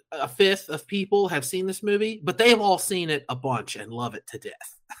know, a fifth of people have seen this movie, but they've all seen it a bunch and love it to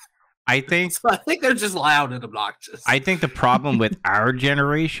death. I think So I think they're just loud and obnoxious. I think the problem with our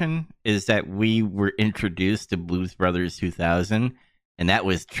generation is that we were introduced to Blues Brothers 2000, and that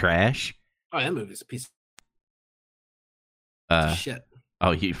was trash. Oh, that movie's a piece of shit.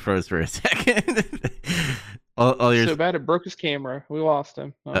 Oh, he froze for a second. oh, So bad it broke his camera. We lost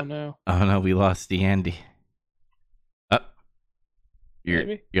him. Oh Uh, no. oh no, we lost the Andy.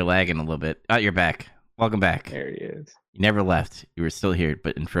 Maybe? You're lagging a little bit. Oh, you're back. Welcome back. There he is. You never left. You were still here,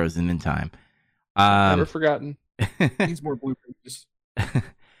 but frozen in time. Never forgotten. Needs more blue pages.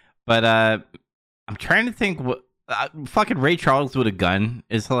 But I'm trying to think what Fucking Ray Charles with a gun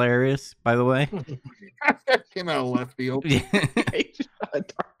is hilarious, by the way. Came out of left field.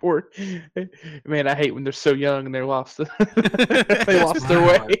 Dartboard. Man, I hate when they're so young and they lost they lost their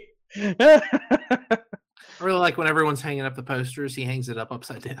way. I really like when everyone's hanging up the posters, he hangs it up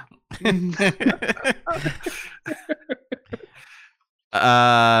upside down.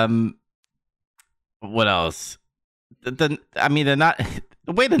 What else? The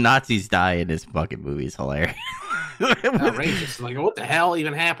way the Nazis die in this fucking movie is hilarious. Outrageous. Like, what the hell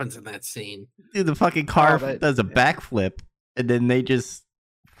even happens in that scene? Dude, the fucking car does a backflip and then they just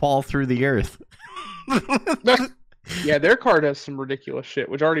fall through the earth. Yeah, their car does some ridiculous shit,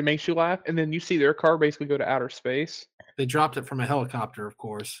 which already makes you laugh. And then you see their car basically go to outer space. They dropped it from a helicopter, of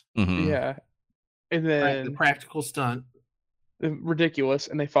course. Mm-hmm. Yeah. And then the practical stunt. Ridiculous,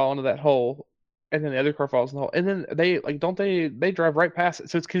 and they fall into that hole. And then the other car falls in the hole. And then they drive right past it.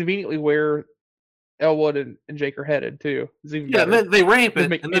 So it's conveniently where Elwood and Jake are headed too. Yeah, then they ramp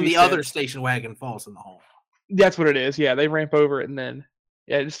it, and then the other station wagon falls in the hole. That's what it is. Yeah, they ramp over it, and then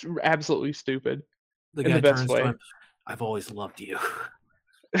it's absolutely stupid. The guy turns to him, I've always loved you.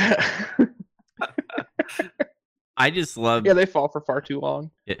 I just love. Yeah, they fall for far too long.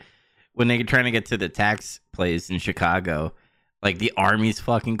 When they're trying to get to the tax place in Chicago, like the army's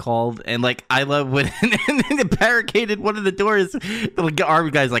fucking called, and like I love when they barricaded one of the doors. The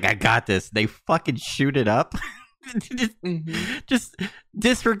army guy's like, "I got this." They fucking shoot it up. Just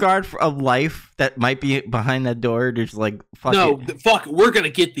disregard for a life that might be behind that door. Just like fuck, we're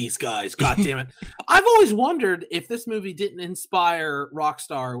gonna get these guys. God damn it! I've always wondered if this movie didn't inspire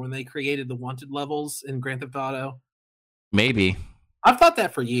Rockstar when they created the wanted levels in Grand Theft Auto. Maybe. I've thought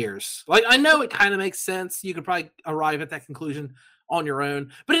that for years. Like, I know it kind of makes sense. You could probably arrive at that conclusion on your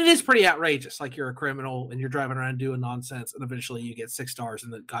own, but it is pretty outrageous. Like, you're a criminal and you're driving around doing nonsense, and eventually you get 6 stars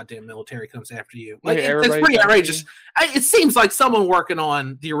and the goddamn military comes after you. Like, it's pretty outrageous. It seems like someone working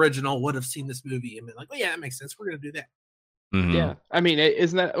on the original would have seen this movie and been like, well, yeah, that makes sense. We're going to do that. Mm-hmm. Yeah. I mean,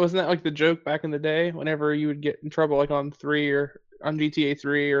 wasn't that like the joke back in the day? Whenever you would get in trouble, like on 3 or on GTA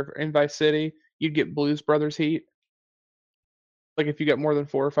 3 or in Vice City, you'd get Blues Brothers heat. Like if you got more than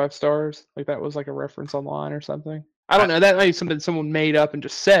 4 or 5 stars, like that was like a reference online or something. I don't know. That might be something someone made up and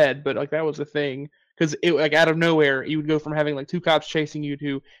just said, but like that was a thing because it like out of nowhere you would go from having like 2 cops chasing you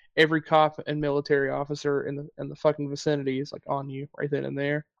to every cop and military officer in the fucking vicinity is like on you right then and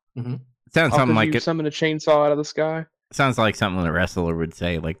there. Mm-hmm. Sounds something like it. Summon a chainsaw out of the sky. Sounds like something a wrestler would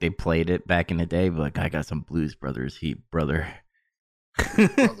say. Like they played it back in the day, but like I got some Blues Brothers heat, brother.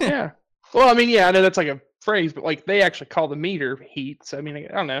 Yeah. Well, I mean, yeah, I know that's like a phrase, but like they actually call the meter heat. So I mean,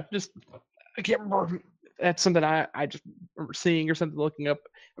 I don't know. Just I can't remember. That's something I just remember seeing or something, looking up,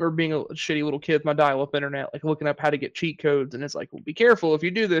 or being a shitty little kid with my dial-up internet, like looking up how to get cheat codes, and it's like, well, be careful if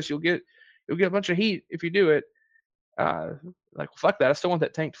you do this, you'll get a bunch of heat if you do it. Like, well, fuck that. I still want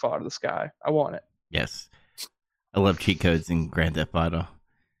that tank to fall out of the sky. I want it. Yes, I love cheat codes in Grand Theft Auto.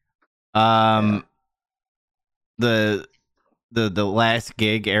 The last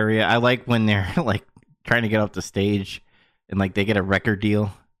gig area, I like when they're like trying to get off the stage and like they get a record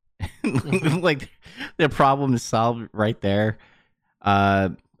deal. Like their problem is solved right there.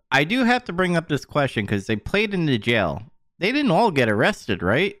 I do have to bring up this question because they played in the jail. They didn't all get arrested,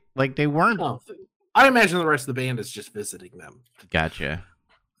 right? Like they weren't. No, I imagine the rest of the band is just visiting them. Gotcha.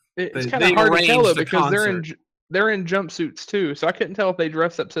 It's kind of hard to tell though because they're in jumpsuits too, so I couldn't tell if they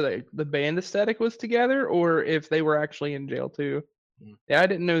dressed up so the band aesthetic was together or if they were actually in jail too. Yeah, I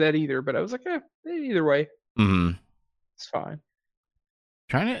didn't know that either, but I was like, either way, it's fine.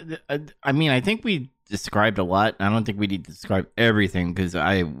 I mean, I think we described a lot. I don't think we need to describe everything because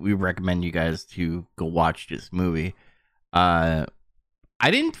we recommend you guys to go watch this movie. There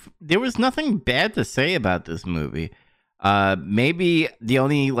was nothing bad to say about this movie. Maybe the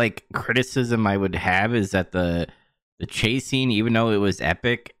only like criticism I would have is that the chase scene, even though it was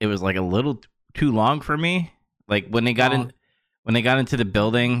epic, it was like a little too long for me. Like when they got into the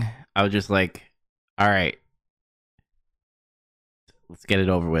building, I was just like, all right, let's get it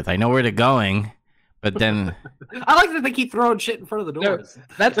over with. I know where they're going, but then I like that they keep throwing shit in front of the doors.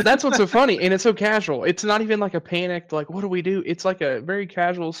 No, that's what's so funny, and it's so casual. It's not even like a panicked, like, what do we do? It's like a very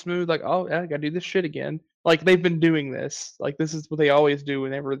casual, smooth, like, oh, I gotta do this shit again. Like they've been doing this. Like this is what they always do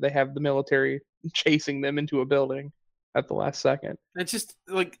whenever they have the military chasing them into a building at the last second. It's just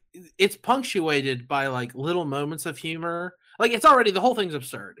like it's punctuated by like little moments of humor. Like it's already the whole thing's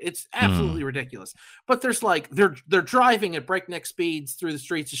absurd. It's absolutely ridiculous. But there's like they're driving at breakneck speeds through the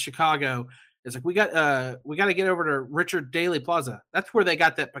streets of Chicago. It's like we got to get over to Richard Daley Plaza. That's where they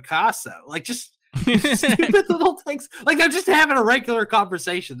got that Picasso. Like just Stupid little things. Like they're just having a regular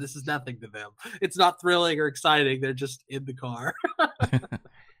conversation. This is nothing to them. It's not thrilling or exciting. They're just in the car.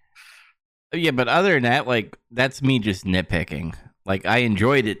 Yeah, but other than that, like that's me just nitpicking. Like I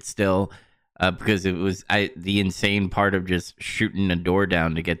enjoyed it still because it was the insane part of just shooting the door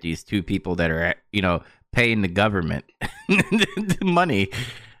down to get these two people that are paying the government the money,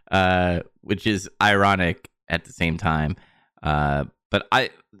 which is ironic at the same time.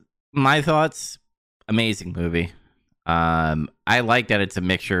 But my thoughts, amazing movie. I like that it's a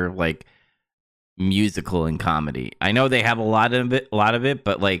mixture of like musical and comedy. I know they have a lot of it,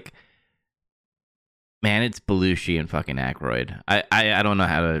 but like, man, it's Belushi and fucking Aykroyd. I don't know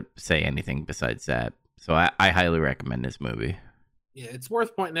how to say anything besides that. So I highly recommend this movie. Yeah, it's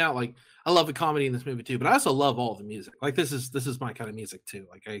worth pointing out. Like, I love the comedy in this movie too, but I also love all the music. Like, this is my kind of music too.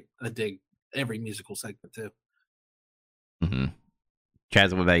 Like, I dig every musical segment too. Mm-hmm.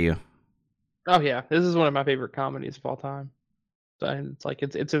 Chaz, what about you? Oh yeah, this is one of my favorite comedies of all time. So it's like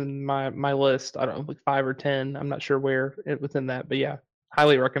it's in my list. I don't know, like 5 or 10. I'm not sure where within that, but yeah,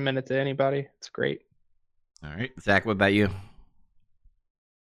 highly recommend it to anybody. It's great. All right, Zach, what about you?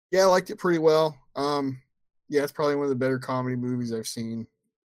 Yeah, I liked it pretty well. Yeah, it's probably one of the better comedy movies I've seen.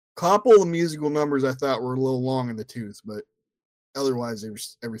 Couple of the musical numbers I thought were a little long in the tooth, but otherwise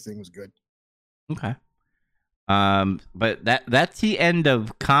everything was good. Okay. But that's the end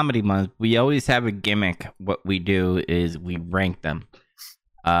of comedy month. We always have a gimmick. What we do is we rank them.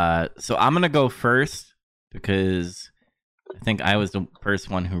 So I'm gonna go first because I think I was the first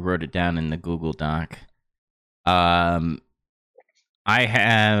one who wrote it down in the Google Doc. I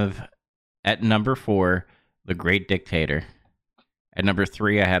have at number 4 The Great Dictator. At number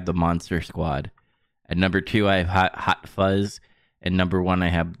 3 I have The Monster Squad. At number 2 I have Hot Fuzz. And number 1 I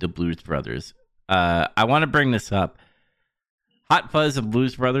have The Blues Brothers. I want to bring this up. Hot Fuzz and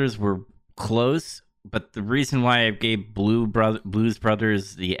Blues Brothers were close, but the reason why I gave Blues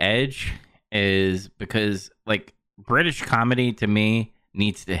Brothers the edge is because, like, British comedy to me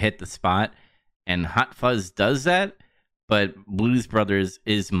needs to hit the spot, and Hot Fuzz does that, but Blues Brothers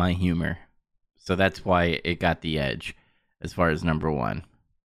is my humor. So that's why it got the edge as far as number 1.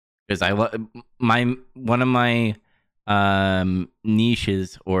 Because I love one of my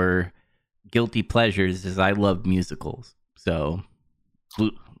niches or guilty pleasures is I love musicals. So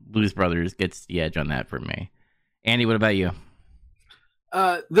Blues Brothers gets the edge on that for me. Andy, what about you?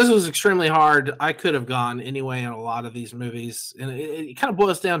 This was extremely hard. I could have gone anyway in a lot of these movies. And it kind of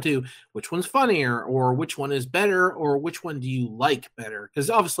boils down to which one's funnier or which one is better or which one do you like better? Because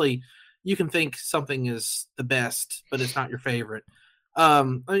obviously you can think something is the best, but it's not your favorite. I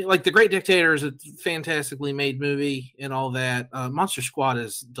mean, like The Great Dictator is a fantastically made movie and all that. Monster Squad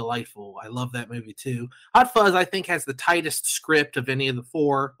is delightful. I love that movie too. Hot Fuzz, I think, has the tightest script of any of the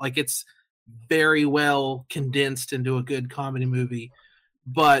 4. Like, it's very well condensed into a good comedy movie,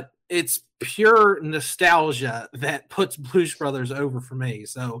 but it's pure nostalgia that puts Blues Brothers over for me.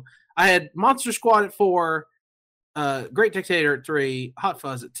 So I had Monster Squad at 4, Great Dictator at 3, Hot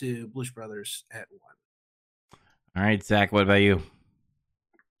Fuzz at 2, Blues Brothers at 1. All right, Zach, what about you?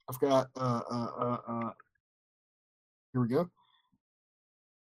 I've got here we go.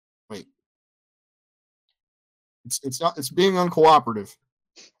 Wait. It's being uncooperative.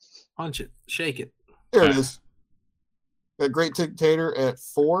 Punch it, shake it. There it is. Got Great Dictator at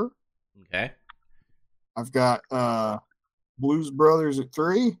 4. Okay. I've got Blues Brothers at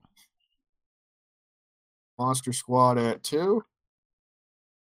 3. Monster Squad at 2.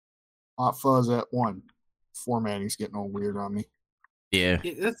 Hot Fuzz at 1. Formatting's getting all weird on me. Yeah.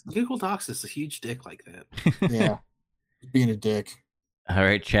 That's Google Docs is a huge dick like that. Yeah. Being a dick. All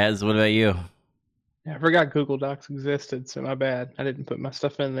right, Chaz, what about you? Yeah, I forgot Google Docs existed, so my bad. I didn't put my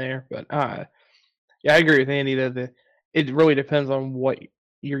stuff in there, but yeah, I agree with Andy that it really depends on what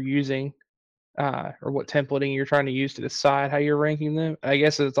you're using, or what templating you're trying to use to decide how you're ranking them. I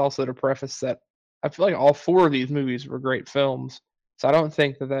guess it's also to preface that I feel like all 4 of these movies were great films, so I don't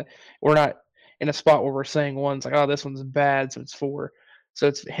think that we're not in a spot where we're saying one's like, oh, this one's bad, so it's 4. So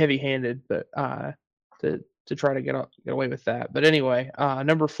it's heavy-handed, but to try to get away with that. But anyway,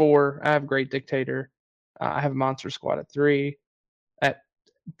 number 4, I have Great Dictator. I have Monster Squad at 3. At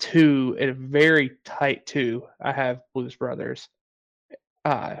 2, at a very tight 2, I have Blues Brothers,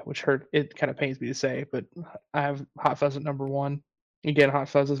 which it kind of pains me to say, but I have Hot Fuzz at number 1. Again, Hot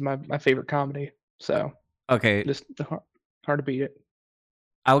Fuzz is my favorite comedy, so Okay. just hard to beat it.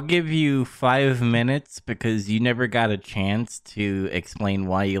 I'll give you 5 minutes because you never got a chance to explain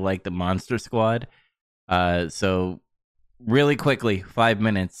why you like the Monster Squad. So really quickly, 5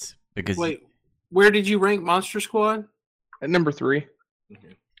 minutes because Wait, where did you rank Monster Squad? At number 3.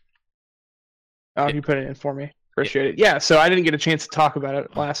 Okay. Oh, you put it in for me. Appreciate it. Yeah, so I didn't get a chance to talk about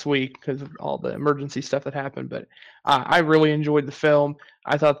it last week because of all the emergency stuff that happened, but I really enjoyed the film.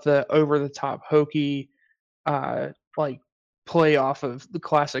 I thought the over-the-top hokey, like play off of the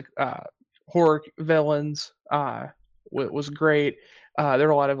classic horror villains was great. There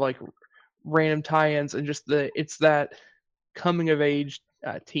were a lot of like random tie-ins and just it's that coming of age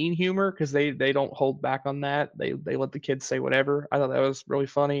teen humor because they don't hold back on that. They let the kids say whatever. I thought that was really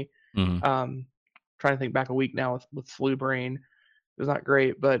funny. Mhm. Trying to think back a week now with flu brain. It was not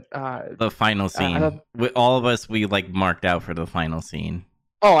great, but The final scene. All of us, we like marked out for the final scene.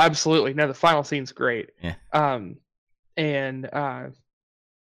 oh, absolutely. No, the final scene's great. Yeah. And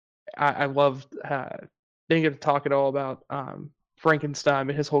I loved didn't get to talk at all about Frankenstein,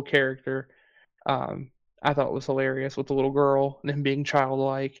 but his whole character I thought was hilarious with the little girl and him being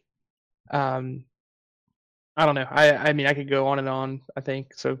childlike. I don't know. I mean, I could go on and on, I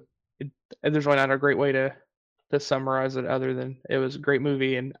think. So there's really not a great way to summarize it other than it was a great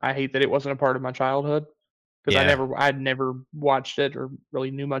movie, and I hate that it wasn't a part of my childhood because Yeah. I'd never watched it or really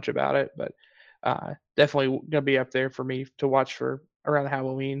knew much about it, but definitely gonna be up there for me to watch for around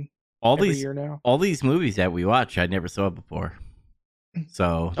Halloween All every these year now. all these movies that we watch, I never saw before.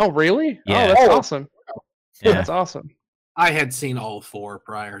 So Oh, really? Yeah. Oh, that's Oh. awesome. yeah. That's awesome. I had seen all 4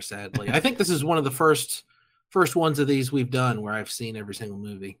 prior, sadly. I think this is one of the first ones of these we've done where I've seen every single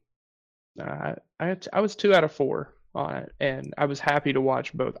movie. I was 2 out of 4 on it, and I was happy to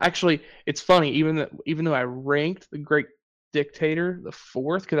watch both. Actually, it's funny, even though I ranked The Great Dictator the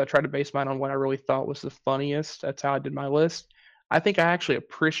 4th because I tried to base mine on what I really thought was the funniest. That's how I did my list. I think I actually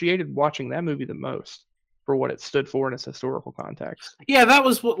appreciated watching that movie the most for what it stood for in its historical context. Yeah, that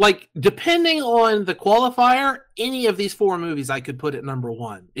was like, depending on the qualifier, any of these 4 movies I could put at number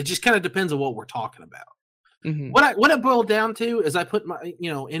 1. It just kind of depends on what we're talking about. Mhm. What it boiled down to is I put my,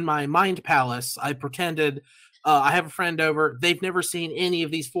 in my mind palace, I pretended I have a friend over. They've never seen any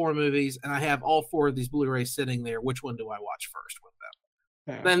of these 4 movies, and I have all 4 of these Blu-rays sitting there. Which one do I watch first with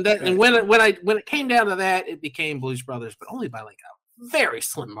them? Yeah. And when it came down to that, it became Blues Brothers, but only by like a very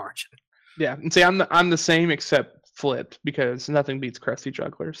slim margin. Yeah, and see, I'm the same except flipped because nothing beats Krusty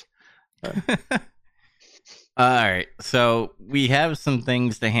Jugglers. All right, so we have some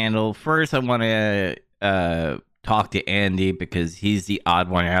things to handle. First, I want to talk to Andy because he's the odd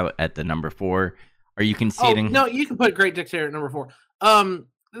one out at the number 4. Are you conceding? Oh, no, you can put Great Dictator at number 4.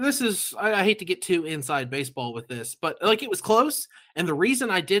 This is, I hate to get too inside baseball with this, but like, it was close. And the reason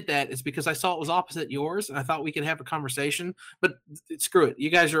I did that is because I saw it was opposite yours, and I thought we could have a conversation. But screw it, you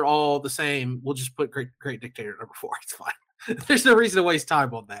guys are all the same. We'll just put Great Dictator at number 4. It's fine. There's no reason to waste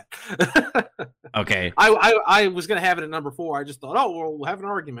time on that. Okay. I was gonna have it at number 4. I just thought, oh well, we'll have an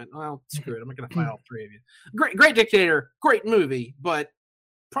argument. Well, screw it. I'm not gonna fight all 3 of you. Great Dictator, great movie, but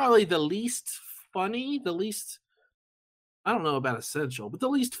probably the least funny, the least, I don't know about essential, but the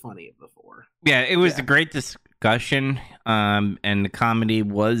least funny of the 4. Yeah, it was a great discussion, and the comedy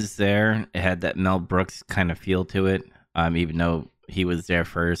was there. It had that Mel Brooks kind of feel to it, even though he was there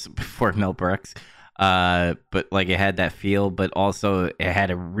first before Mel Brooks. But like, it had that feel, but also it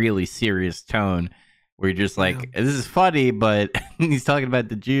had a really serious tone where you're just like, this is funny, but he's talking about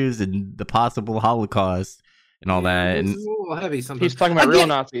the Jews and the possible Holocaust and all that. It's And a little heavy sometimes. He's talking about real Again,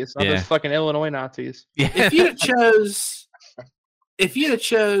 Nazis, not those fucking Illinois Nazis. if you'd have chose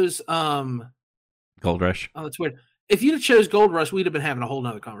Gold Rush. oh, that's weird. If you'd have chose Gold Rush, we'd have been having a whole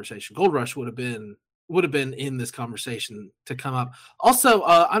nother conversation. Gold Rush would have been in this conversation to come up. Also,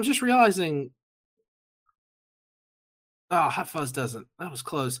 I'm just realizing, Hot Fuzz doesn't. That was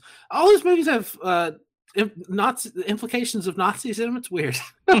close. All these movies have implications of Nazis in them. It's weird.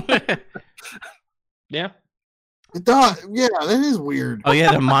 Yeah. It does. Yeah, that is weird. Oh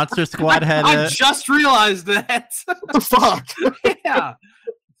yeah, the Monster Squad had I just realized that. What the fuck? Yeah.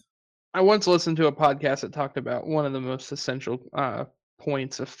 I once listened to a podcast that talked about one of the most essential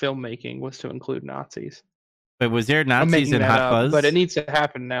points of filmmaking was to include Nazis. But was there I'm Nazis making in that Hot up, Fuzz? but it needs to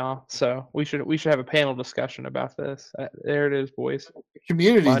happen now. So we should have a panel discussion about this. There it is, boys.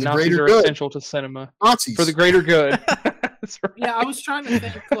 Community, Why the Nazis greater are good. essential to cinema Nazis. for the greater good. That's right. Yeah, I was trying to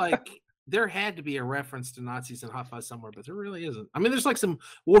think, like, there had to be a reference to Nazis in Hot Fuzz somewhere, but there really isn't. I mean, there's like some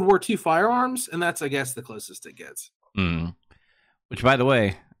World War II firearms, and that's, I guess, the closest it gets. Mm. Which, by the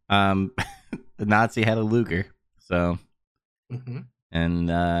way, the Nazi had a Luger. So,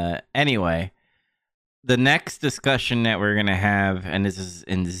 and anyway, the next discussion that we're gonna have, and this is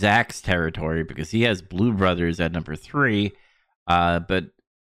in Zach's territory because he has Blue Brothers at number 3, but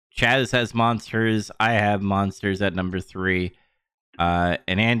Chaz has Monsters. I have Monsters at number 3, and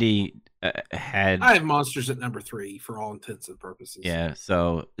Andy had. I have Monsters at number 3 for all intents and purposes. Yeah.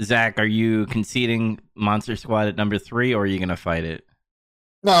 So Zach, are you conceding Monster Squad at number 3, or are you gonna fight it?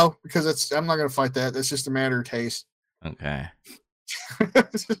 No, because I'm not going to fight that. That's just a matter of taste. Okay.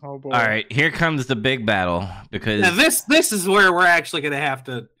 Oh boy. All right. Here comes the big battle because Now this is where we're actually going to have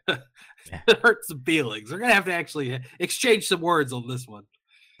to hurt some feelings. We're going to have to actually exchange some words on this one.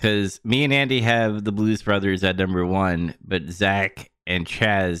 Because me and Andy have the Blues Brothers at number 1, but Zach and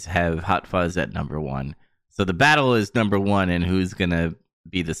Chaz have Hot Fuzz at number 1. So the battle is number 1, and who's gonna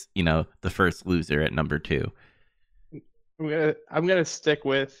be this? The first loser at number 2. I'm gonna stick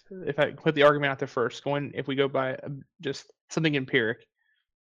with, if I put the argument out there first, if we go by just something empiric.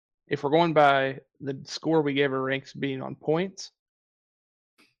 If we're going by the score we gave our ranks being on points,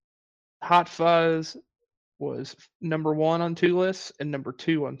 Hot Fuzz was number 1 on 2 lists and number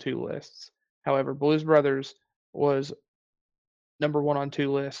 2 on 2 lists. However, Blues Brothers was number 1 on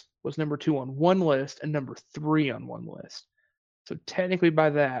 2 lists, was number 2 on 1 list, and number 3 on 1 list. So technically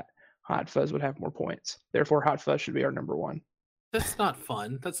by that, Hot Fuzz would have more points. Therefore, Hot Fuzz should be our number 1. That's not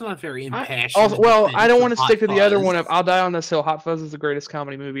fun. That's not very impassioned. I don't want to stick to the other Fuzz. one of I'll Die on This Hill. Hot Fuzz is the greatest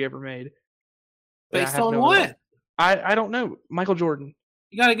comedy movie ever made. But I Based have on no what? I don't know. Michael Jordan.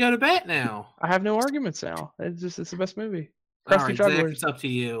 You got to go to bat now. I have no arguments now. It's the best movie. All Krusty right, Zach, Jugglers. it's up to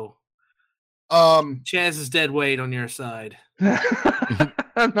you. Um, Chaz is dead weight on your side.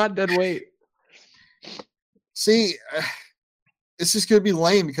 I'm not dead weight. see, it's just gonna be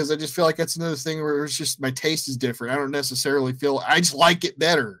lame because I just feel like that's another thing where it's just my taste is different. I don't necessarily feel I just like it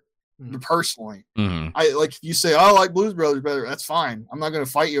better personally. Mm-hmm. I like if you say I like Blues Brothers better. That's fine. I'm not gonna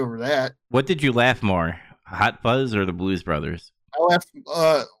fight you over that. What did you laugh more, Hot Fuzz or the Blues Brothers?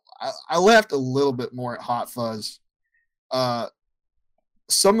 I laughed a little bit more at Hot Fuzz.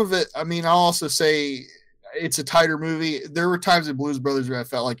 Some of it, I mean, I'll also say it's a tighter movie. There were times in Blues Brothers where I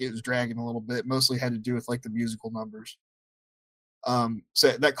felt like it was dragging a little bit. Mostly had to do with like the musical numbers.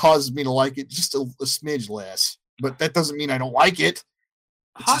 So that causes me to like it just a smidge less. But that doesn't mean I don't like it.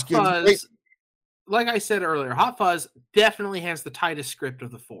 Hot Fuzz, like I said earlier, Hot Fuzz definitely has the tightest script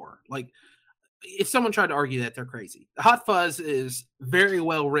of the 4. Like, if someone tried to argue that, they're crazy. Hot Fuzz is very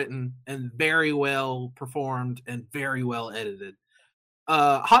well written and very well performed and very well edited.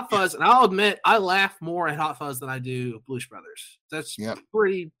 Hot Fuzz, and I'll admit, I laugh more at Hot Fuzz than I do Blues Brothers. That's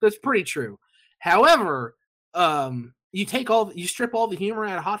pretty true. However, you strip all the humor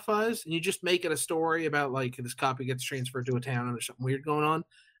out of Hot Fuzz and you just make it a story about like this copy gets transferred to a town and there's something weird going on.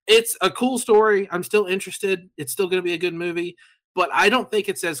 It's a cool story. I'm still interested. It's still going to be a good movie, but I don't think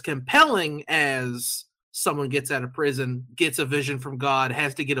it's as compelling as someone gets out of prison, gets a vision from God,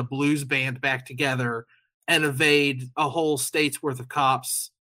 has to get a blues band back together and evade a whole state's worth of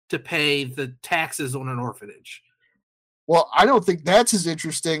cops to pay the taxes on an orphanage. Well, I don't think that's as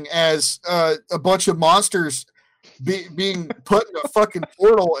interesting as a bunch of monsters being put in a fucking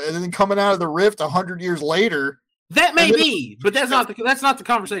portal and then coming out of the rift 100 years later. That may be, but that's not the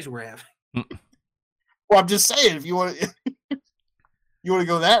conversation we're having. Well, I'm just saying, if you want to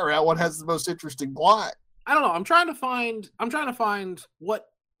go that route, what has the most interesting plot? I don't know. I'm trying to find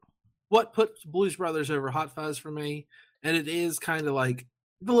what puts Blues Brothers over Hot Fuzz for me, and it is kind of like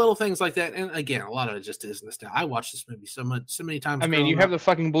the little things like that. And again, a lot of it just is nostalgia. I watched this movie so many times. I mean, you have the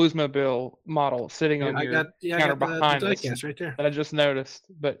fucking Bluesmobile model sitting on your counter behind us right there that I just noticed.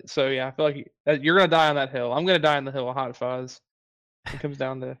 But so yeah, I feel like you're gonna die on that hill. I'm gonna die on the hill of Hot Fuzz. It comes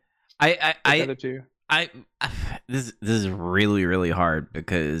down to the other two. This is really, really hard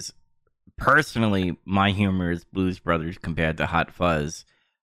because personally, my humor is Blues Brothers compared to Hot Fuzz.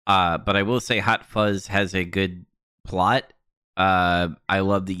 But I will say Hot Fuzz has a good plot. I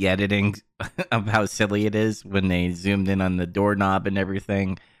love the editing of how silly it is when they zoomed in on the doorknob and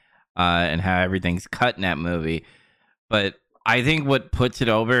everything, and how everything's cut in that movie. But I think what puts it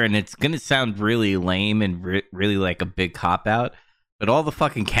over, and it's gonna sound really lame and really like a big cop out, but all the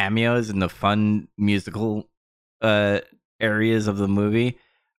fucking cameos and the fun musical areas of the movie,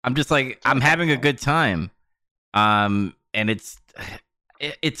 I'm just like, I'm having a good time. And it's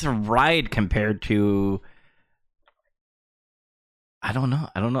a ride compared to. I don't know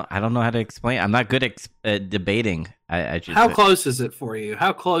how to explain. I'm not good at debating. How close is it for you?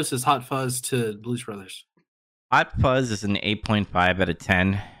 How close is Hot Fuzz to Blues Brothers? Hot Fuzz is an 8.5 out of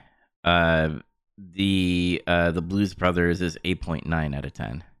 10. The Blues Brothers is 8.9 out of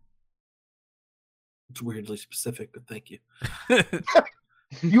 10. It's weirdly specific, but thank you.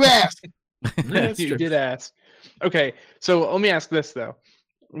 You asked. You did ask. Okay, so let me ask this though.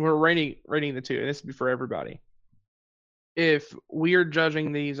 We're rating the two, and this would be for everybody. If we are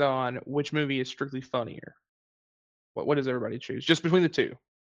judging these on which movie is strictly funnier, what does everybody choose? Just between the two.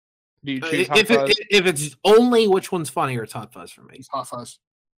 Do you choose Hot If Fuzz? if it's only which one's funnier, it's Hot Fuzz for me. It's Hot Fuzz.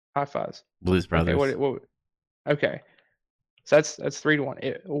 Hot Fuzz. Blues Brothers. Okay, okay. So that's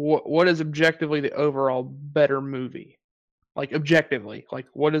 3-1. What is objectively the overall better movie? Like objectively, like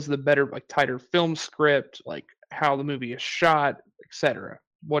what is the better, like tighter film script, like how the movie is shot, etc.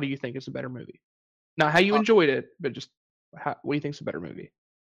 What do you think is a better movie? Not how you enjoyed it, but just what do you think is a better movie?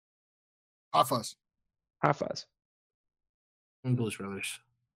 Hot Fuzz. Hot Fuzz. And Blues Brothers.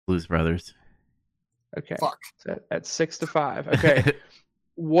 Blues Brothers. Okay. Fuck. So that's 6-5. Okay.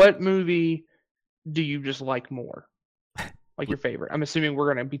 What movie do you just like more? Like your favorite? I'm assuming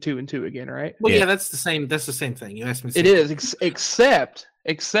we're gonna be 2-2 again, right? Well, Yeah. yeah, that's the same. That's the same thing. You asked me. It is, except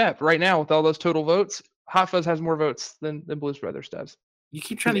right now with all those total votes, Hot Fuzz has more votes than Blues Brothers does. You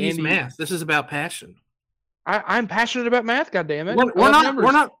keep trying to use Andy- math. This is about passion. I'm passionate about math. God damn it!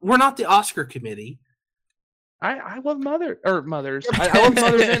 We're not the Oscar committee. I love mothers. I love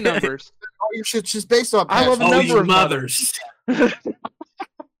mothers and numbers. All your shit's just based on I passion. love a number of mothers.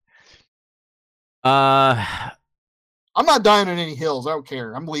 I'm not dying on any hills. I don't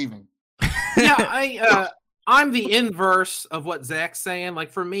care. I'm leaving. Yeah, I'm the inverse of what Zach's saying. Like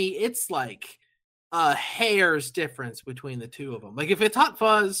for me, it's like a hair's difference between the two of them. Like if it's Hot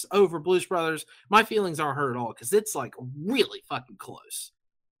Fuzz over Blues Brothers, my feelings aren't hurt at all because it's like really fucking close.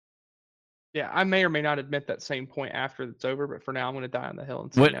 Yeah, I may or may not admit that same point after it's over, but for now, I'm going to die on the hill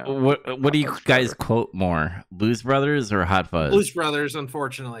and say no. What do you Hot Fuzz guys forever. quote more, Blues Brothers or Hot Fuzz? Blues Brothers,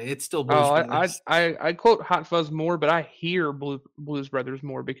 unfortunately, it's still Blues Oh, Brothers. I quote Hot Fuzz more, but I hear Blues Brothers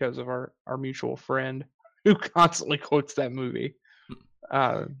more because of our mutual friend who constantly quotes that movie.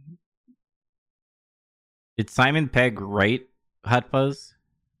 Did Simon Pegg write Hot Fuzz?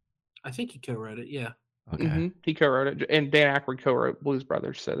 I think he co-wrote it. Yeah, Okay. He co-wrote it, and Dan Aykroyd co-wrote Blues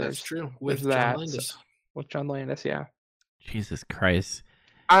Brothers. So that's there's true. With there's that. John Landis. With John Landis, yeah. Jesus Christ.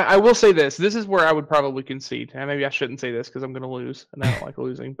 I will say this. This is where I would probably concede. And maybe I shouldn't say this because I'm going to lose, and I don't like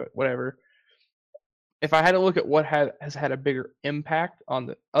losing, but whatever. If I had to look at what has had a bigger impact on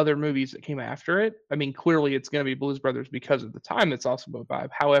the other movies that came after it, I mean, clearly it's going to be Blues Brothers because of the time that's also a vibe.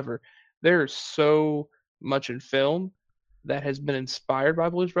 However, there's so much in film that has been inspired by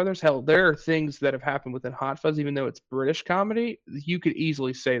Blues Brothers. Hell, there are things that have happened within Hot Fuzz, even though it's British comedy, you could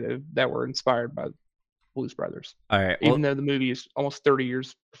easily say that were inspired by Blues Brothers, All right. Well, even though the movie is almost 30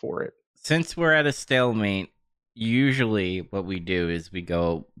 years before it. since we're at a stalemate, usually what we do is we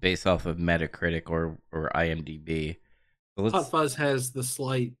go based off of Metacritic or IMDb. So Hot let's. Fuzz has the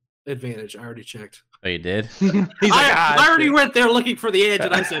slight advantage. I already checked. Oh, you did? He's like, I already shit." went there looking for the edge,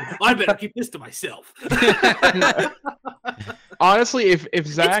 and I said, I better keep this to myself. Honestly, if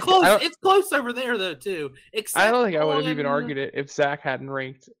Zach, it's close. It's close over there though too. Except I don't think I would have even on- argued it if Zach hadn't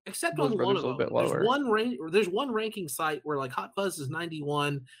ranked. Except Blues on one Brothers of a little them. bit lower. There's one ranking site where like Hot Fuzz is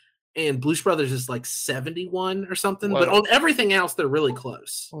 91 and Blues Brothers is like 71 or something. But Whoa. on everything else, they're really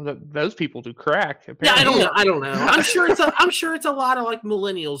close. Well, those people do crack. Yeah, I don't apparently. know. I don't know. I'm sure it's a lot of like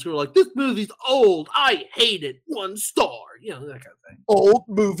millennials who are like, this movie's old. I hate it. 1 star. You know, that kind of thing. Old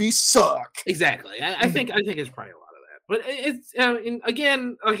movies suck. Exactly. I think it's probably a lot of that. But it's and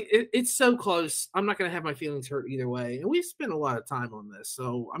again, like it's so close. I'm not going to have my feelings hurt either way. And we've spent a lot of time on this.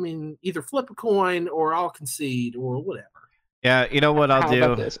 So I mean, either flip a coin or I'll concede or whatever. Yeah, you know what I'll How do?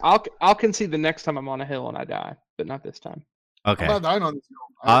 about this? I'll concede the next time I'm on a hill and I die, but not this time. Okay. I'm not dying on this.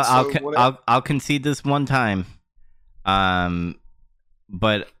 I'll concede this one time.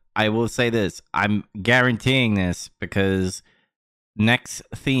 But I will say this. I'm guaranteeing this because next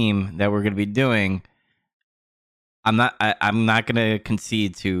theme that we're going to be doing, I'm not going to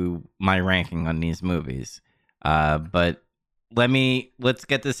concede to my ranking on these movies. But let's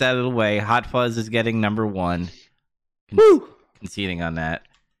get this out of the way. Hot Fuzz is getting number 1. Woo! Conceding on that.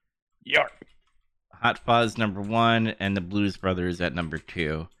 Yarp. Hot Fuzz number 1 and the Blues Brothers at number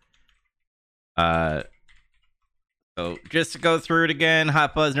 2. So just to go through it again,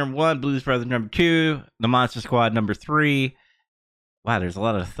 Hot Fuzz number 1, Blues Brothers number 2, The Monster Squad number 3. Wow, there's a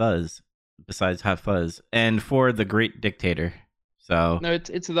lot of fuzz besides Hot Fuzz. And 4, The Great Dictator. So No,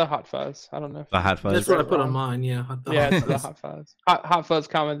 it's the Hot Fuzz. I don't know. the Hot Fuzz. That's what I put on mine. Yeah. Yeah, it's the Hot Fuzz. Hot Fuzz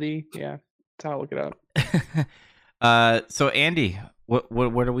comedy. Yeah, that's how I look it up. So Andy, what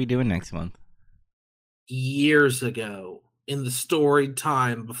are we doing next month? Years ago, in the storied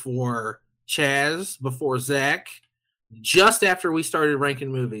time before Chaz, before Zach, just after we started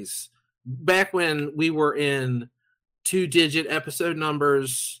ranking movies, back when we were in 2-digit episode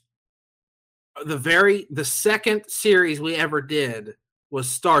numbers, the second series we ever did was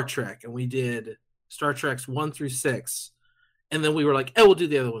Star Trek, and we did Star Trek's 1 through 6, and then we were like, "Oh, we'll do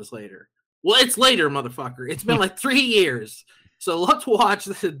the other ones later." Well, it's later, motherfucker. It's been like 3 years So let's watch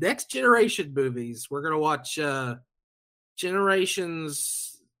the Next Generation movies. We're gonna watch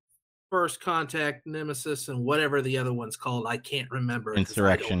Generations, First Contact, Nemesis, and whatever the other one's called. I can't remember.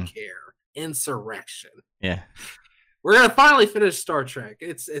 Insurrection. I don't care. Insurrection. Yeah. We're gonna finally finish Star Trek.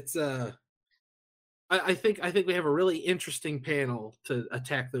 I think we have a really interesting panel to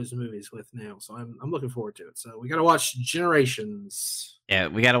attack those movies with now. So I'm looking forward to it. So we gotta watch Generations. Yeah,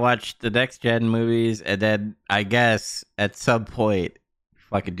 we got to watch the next gen movies, and then I guess at some point,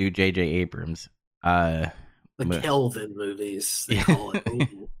 fucking do J.J. Abrams. The Kelvin movies, they call it.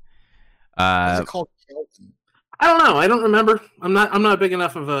 Ooh. What's it called? Kelvin? I don't know. I don't remember. I'm not big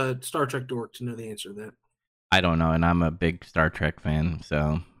enough of a Star Trek dork to know the answer to that. I don't know, and I'm a big Star Trek fan,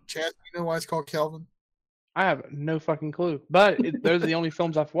 so. Chad, you know why it's called Kelvin? I have no fucking clue. But those are the only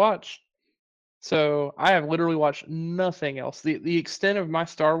films I've watched. So I have literally watched nothing else. The extent of my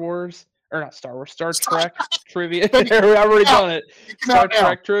Star Trek trivia. I've already done it. Star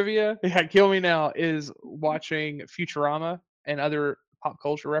Trek trivia. Yeah, kill me now. Is watching Futurama and other pop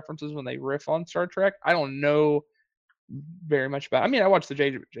culture references when they riff on Star Trek. I don't know very much about. I mean, I watched the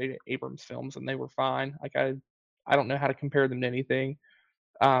J.J. Abrams films and they were fine. Like I don't know how to compare them to anything.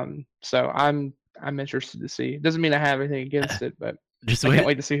 So I'm interested to see. Doesn't mean I have anything against it, but I can't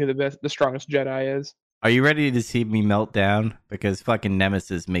wait to see who the strongest Jedi is. Are you ready to see me melt down? Because fucking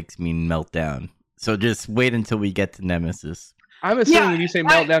Nemesis makes me melt down. So just wait until we get to Nemesis. I'm assuming when you say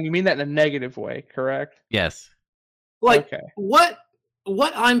meltdown, you mean that in a negative way, correct? Yes. Like okay. What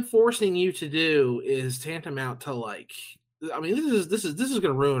I'm forcing you to do is tantamount to like. I mean, this is going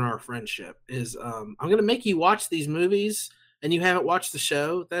to ruin our friendship. I'm going to make you watch these movies and you haven't watched the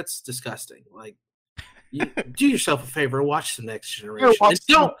show. That's disgusting. Like. You do yourself a favor, watch the Next Generation.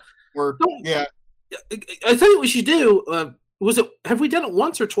 Yeah. I tell you what we should do. Have we done it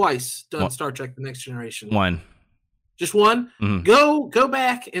once or twice? Star Trek: The Next Generation. One. Just one. Mm-hmm. Go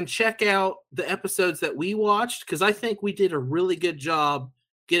back and check out the episodes that we watched because I think we did a really good job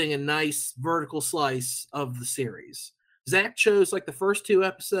getting a nice vertical slice of the series. Zach chose like the first 2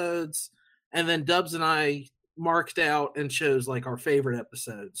 episodes, and then Dubs and I marked out and chose like our favorite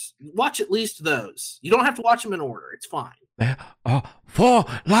episodes. Watch at least those. You don't have to watch them in order. It's fine. 4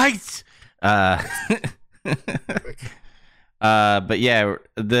 lights. But yeah,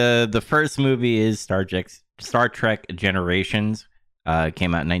 the first movie is Star Trek Generations.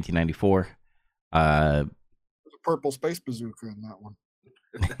 Came out in 1994. There's a purple space bazooka in that one.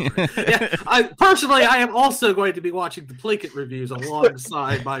 Yeah, I am also going to be watching the Plinkett reviews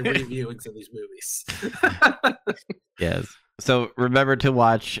alongside my reviewings of these movies. Yes. So remember to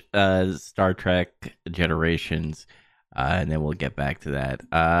watch Star Trek Generations, and then we'll get back to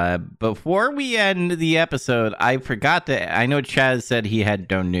that. Before we end the episode, I forgot to. I know Chaz said he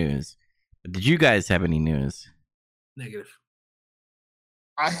had no news. But did you guys have any news? Negative.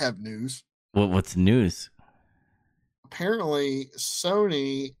 I have news. What's news? Apparently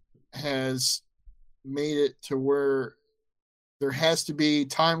Sony has made it to where there has to be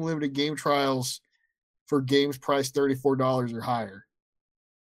time limited game trials for games priced $34 or higher,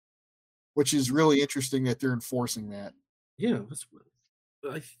 which is really interesting that they're enforcing that. Yeah,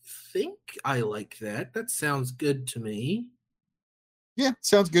 I think I like that. That sounds good to me. Yeah,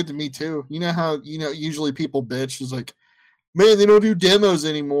 sounds good to me too. You know how usually people bitch is like, man, they don't do demos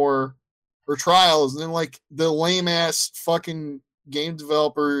anymore. Or trials, and then like the lame ass fucking game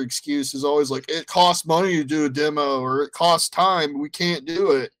developer excuse is always like it costs money to do a demo or it costs time, we can't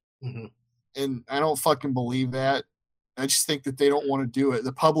do it. Mm-hmm. And I don't fucking believe that. I just think that they don't want to do it.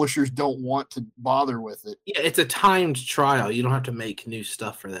 The publishers don't want to bother with it. Yeah, it's a timed trial. You don't have to make new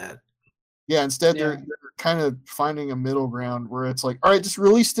stuff for that. Yeah, instead they're kind of finding a middle ground where it's like, all right, just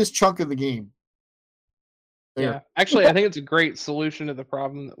release this chunk of the game. There. Yeah, actually, I think it's a great solution to the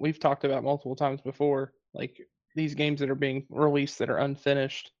problem that we've talked about multiple times before. Like these games that are being released that are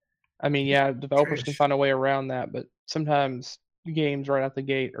unfinished. I mean, yeah, developers can find a way around that, but sometimes games right out the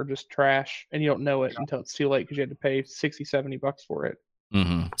gate are just trash, and you don't know it until it's too late because you had to pay $60-$70 for it.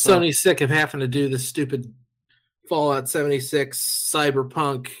 Mm-hmm. Sony's sick of having to do this stupid Fallout 76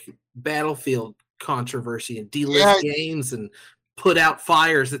 Cyberpunk Battlefield controversy and delist games and put out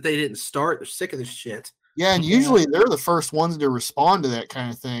fires that they didn't start. They're sick of this shit. Yeah, and usually they're the first ones to respond to that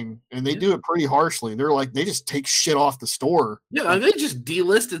kind of thing, and they do it pretty harshly. They're like, they just take shit off the store. Yeah, they just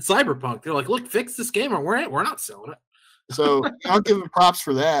delisted Cyberpunk. They're like, look, fix this game or we're not selling it. So I'll give them props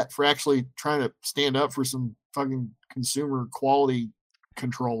for that, for actually trying to stand up for some fucking consumer quality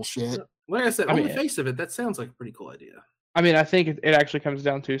control shit. Like I said, on the face of it, that sounds like a pretty cool idea. I mean, I think it actually comes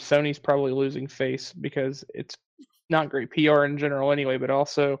down to Sony's probably losing face because it's not great PR in general anyway, but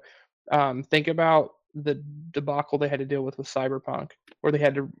also think about the debacle they had to deal with Cyberpunk, where they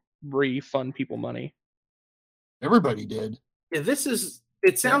had to refund people money. Everybody did. Yeah, it sounds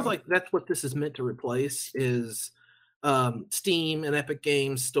Yeah. like that's what this is meant to replace is Steam and Epic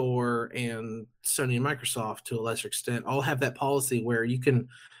Games Store and Sony and Microsoft to a lesser extent all have that policy where you can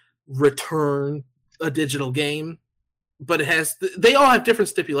return a digital game, but they all have different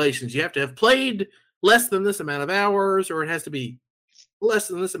stipulations. You have to have played less than this amount of hours, or it has to be less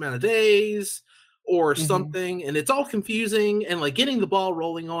than this amount of days or something, and it's all confusing, and like getting the ball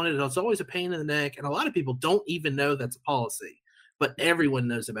rolling on it's always a pain in the neck, and a lot of people don't even know that's a policy, but everyone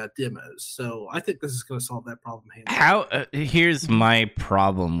knows about demos. So I think this is going to solve that problem. Here's my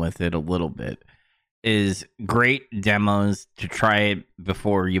problem with it a little bit is great demos to try it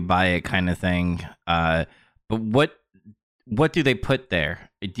before you buy it kind of thing, but what do they put there?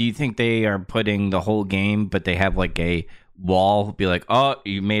 Do you think they are putting the whole game, but they have like a wall, be like, oh,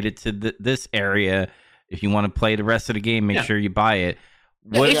 you made it to this area. If you want to play the rest of the game, make sure you buy it.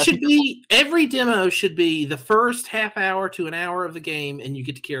 Every demo should be the first half hour to an hour of the game, and you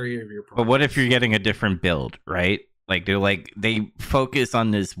get to carry over your progress. But what if you're getting a different build, right? Like they focus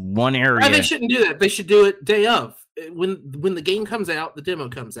on this one area. They shouldn't do that. They should do it day of. When the game comes out, the demo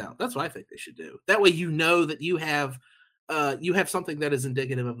comes out. That's what I think they should do. That way you know that you have something that is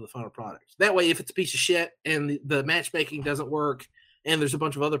indicative of the final product. That way, if it's a piece of shit and the matchmaking doesn't work and there's a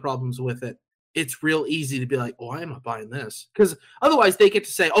bunch of other problems with it, it's real easy to be like, oh, I'm not buying this. Because otherwise they get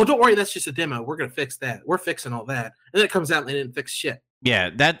to say, oh, don't worry, that's just a demo. We're going to fix that. We're fixing all that. And then it comes out and they didn't fix shit. Yeah,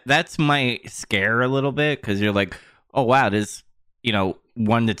 that's my scare a little bit, because you're like, oh, wow, this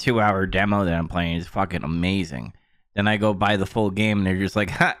 1 to 2 hour demo that I'm playing is fucking amazing. Then I go buy the full game and they're just like,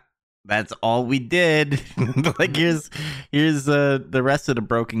 ha, that's all we did. Like here's the rest of the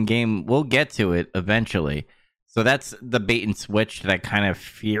broken game. We'll get to it eventually. So that's the bait and switch that I kind of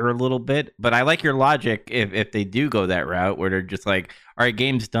fear a little bit. But I like your logic if they do go that route where they're just like, all right,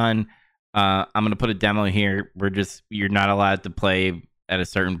 game's done. I'm gonna put a demo here. You're not allowed to play at a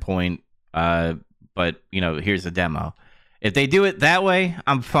certain point. But here's a demo. If they do it that way,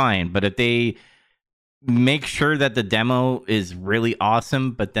 I'm fine. But if they make sure that the demo is really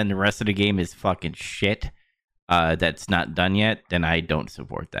awesome, but then the rest of the game is fucking shit, that's not done yet, then I don't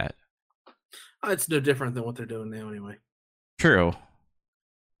support that. It's no different than what they're doing now anyway. True.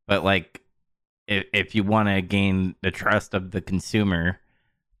 But like, if you want to gain the trust of the consumer,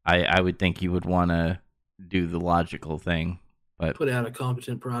 I would think you would want to do the logical thing. But put out a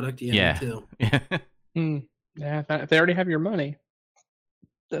competent product. Yeah. Too. Yeah, if they already have your money,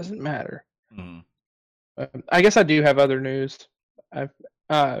 doesn't matter. Mm. I guess I do have other news.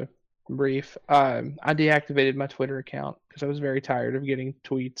 Brief. I deactivated my Twitter account because I was very tired of getting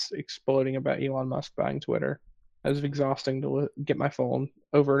tweets exploding about Elon Musk buying Twitter. It was exhausting to get my phone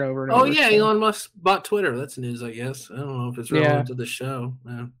over and over and over. Oh yeah, Elon Musk bought Twitter. That's news, I guess. I don't know if it's relevant to the show.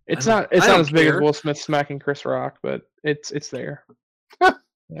 It's not as big as Will Smith smacking Chris Rock, but it's there.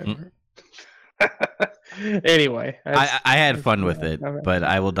 Anyway, I had fun with it, but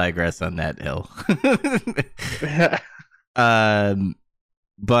I will digress on that hill.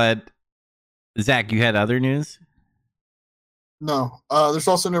 But Zach, you had other news? No. There's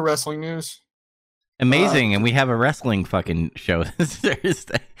also no wrestling news. Amazing, and we have a wrestling fucking show this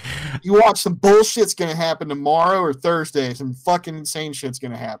Thursday. You watch, some bullshit's gonna happen tomorrow or Thursday. Some fucking insane shit's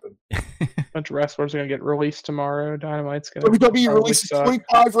gonna happen. A bunch of wrestlers are gonna get released tomorrow. Dynamite's gonna WWE releases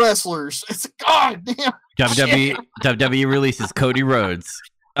 25 wrestlers. It's god damn. WWE releases Cody Rhodes.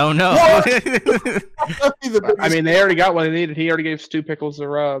 Oh no! I mean, they already got what they needed. He already gave Stu Pickles the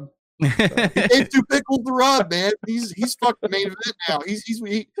rub. He gave Stu Pickles the rub, man. He's fucking main event now.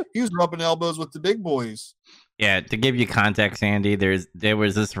 He was rubbing elbows with the big boys. Yeah, to give you context, Andy, there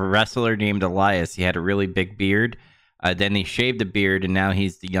was this wrestler named Elias. He had a really big beard. Then he shaved the beard, and now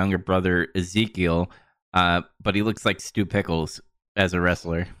he's the younger brother Ezekiel. But he looks like Stu Pickles as a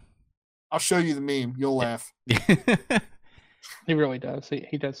wrestler. I'll show you the meme. You'll laugh. He really does.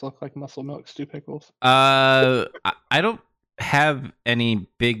 He does look like Muscle Milk Stu Pickles. I don't have any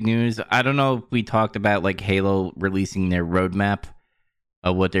big news. I don't know if we talked about like Halo releasing their roadmap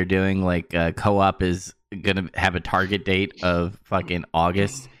of what they're doing. Like co-op is gonna have a target date of fucking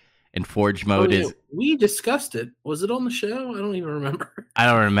August, and Forge mode is. We discussed it. Was it on the show? I don't even remember. I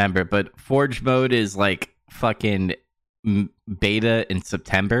don't remember, but Forge mode is like fucking beta in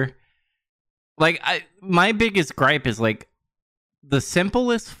September. Like my biggest gripe is like the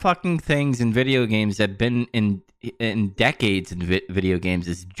simplest fucking things in video games that have been in decades in video games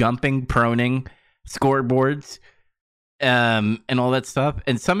is jumping, proning, scoreboards, and all that stuff.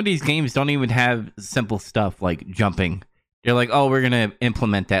 And some of these games don't even have simple stuff like jumping. They're like, oh, we're gonna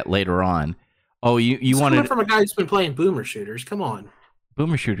implement that later on. Oh, you It's coming wanted from a guy who's been playing boomer shooters. Come on.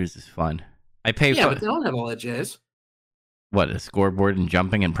 Boomer Shooters is fun. I pay Yeah, for but they don't have all that jazz. what, a scoreboard and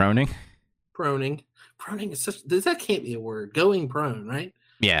jumping and proning? Proning. Proning is such. That can't be a word. Going prone, right?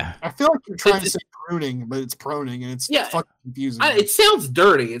 Yeah. I feel like you're trying to say pruning, but it's proning, and it's fucking confusing. It sounds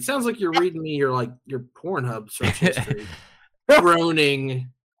dirty. It sounds like you're reading me your Pornhub search history. Proning.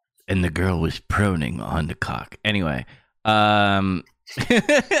 And the girl was proning on the cock. Anyway,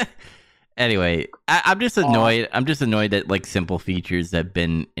 anyway, I'm just annoyed. I'm just annoyed that like simple features that have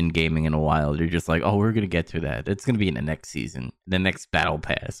been in gaming in a while, they're just like, oh, we're gonna get to that. It's gonna be in the next season, the next battle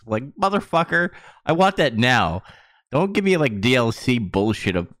pass. Like, motherfucker, I want that now. Don't give me like DLC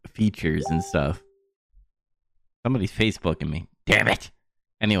bullshit of features and stuff. Somebody's Facebooking me. Damn it.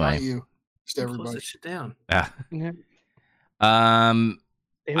 Anyway, Not you, just Close everybody. this shit down. Yeah.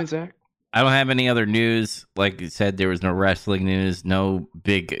 Hey, Zach. I don't have any other news. Like you said, there was no wrestling news, no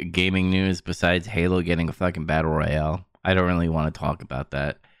big gaming news besides Halo getting a fucking battle royale. I don't really want to talk about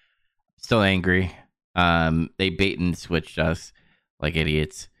that. Still angry. They bait and switched us like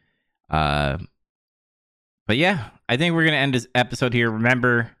idiots. But yeah, I think we're gonna end this episode here.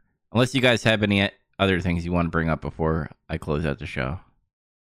 Remember, unless you guys have any other things you want to bring up before I close out the show.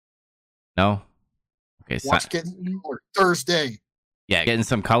 No. Okay. Watch Getting Color Thursday. Yeah, Getting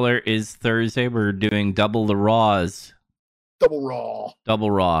Some Color is Thursday. We're doing Double the Raws. Double Raw. Double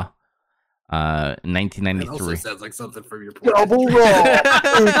Raw. That also 1993. sounds like something from your porn. Double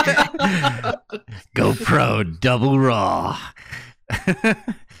Raw. Go Pro, Double Raw.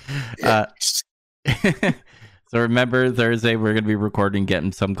 So remember, Thursday we're going to be recording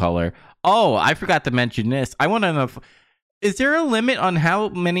Getting Some Color. Oh, I forgot to mention this. I want to know, is there a limit on how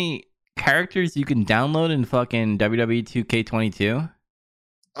many characters you can download in fucking WWE 2K22?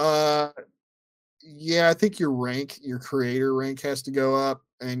 Yeah, I think your creator rank has to go up,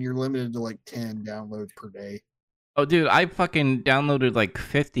 and you're limited to like 10 downloads per day. Oh, dude, I fucking downloaded like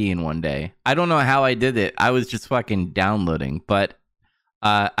 50 in one day. I don't know how I did it. I was just fucking downloading, but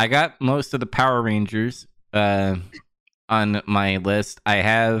I got most of the Power Rangers on my list. I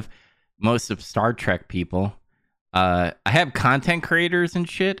have most of Star Trek people. I have content creators and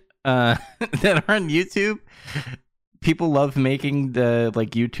shit that are on YouTube. People love making the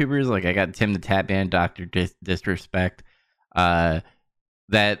like YouTubers. Like I got Tim the Tap Man, Dr. Disrespect. I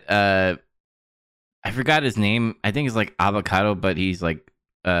forgot his name. I think it's like Avocado, but he's like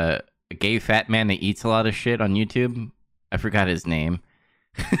a gay fat man that eats a lot of shit on YouTube. I forgot his name.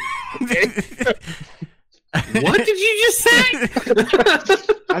 What did you just say?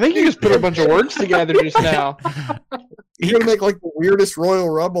 I think you just put a bunch of words together just now. You're gonna make like the weirdest Royal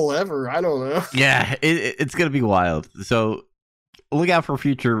Rumble ever. I don't know. Yeah, it's gonna be wild. So look out for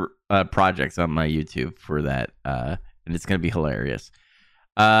future projects on my YouTube for that, and it's gonna be hilarious.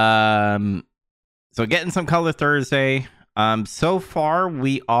 So Getting Some Color Thursday. So far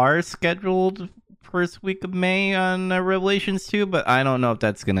we are scheduled first week of May on Revelations 2, but I don't know if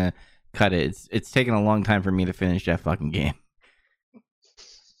that's gonna cut it. It's taken a long time for me to finish that fucking game.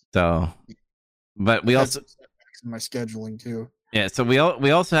 So, but we also my scheduling too. Yeah, so we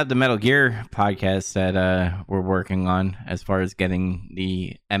also have the Metal Gear podcast that we're working on as far as getting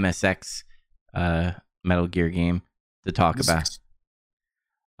the MSX Metal Gear game to talk about.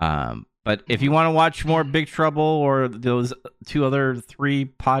 But if you want to watch more Big Trouble or those three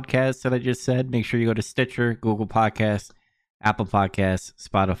podcasts that I just said, make sure you go to Stitcher, Google Podcasts, Apple Podcasts,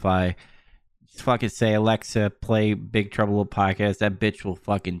 Spotify. Just fucking say, Alexa, play Big Trouble podcast. That bitch will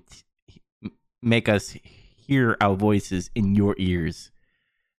fucking make us hear our voices in your ears.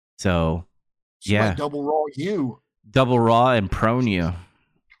 So, She might double raw you. Double raw and prone you.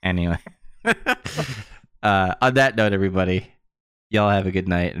 Anyway. On that note, everybody, y'all have a good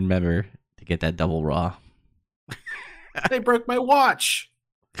night. And remember to get that double raw. They broke my watch.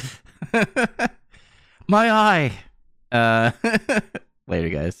 My eye. Later,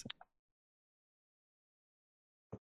 guys.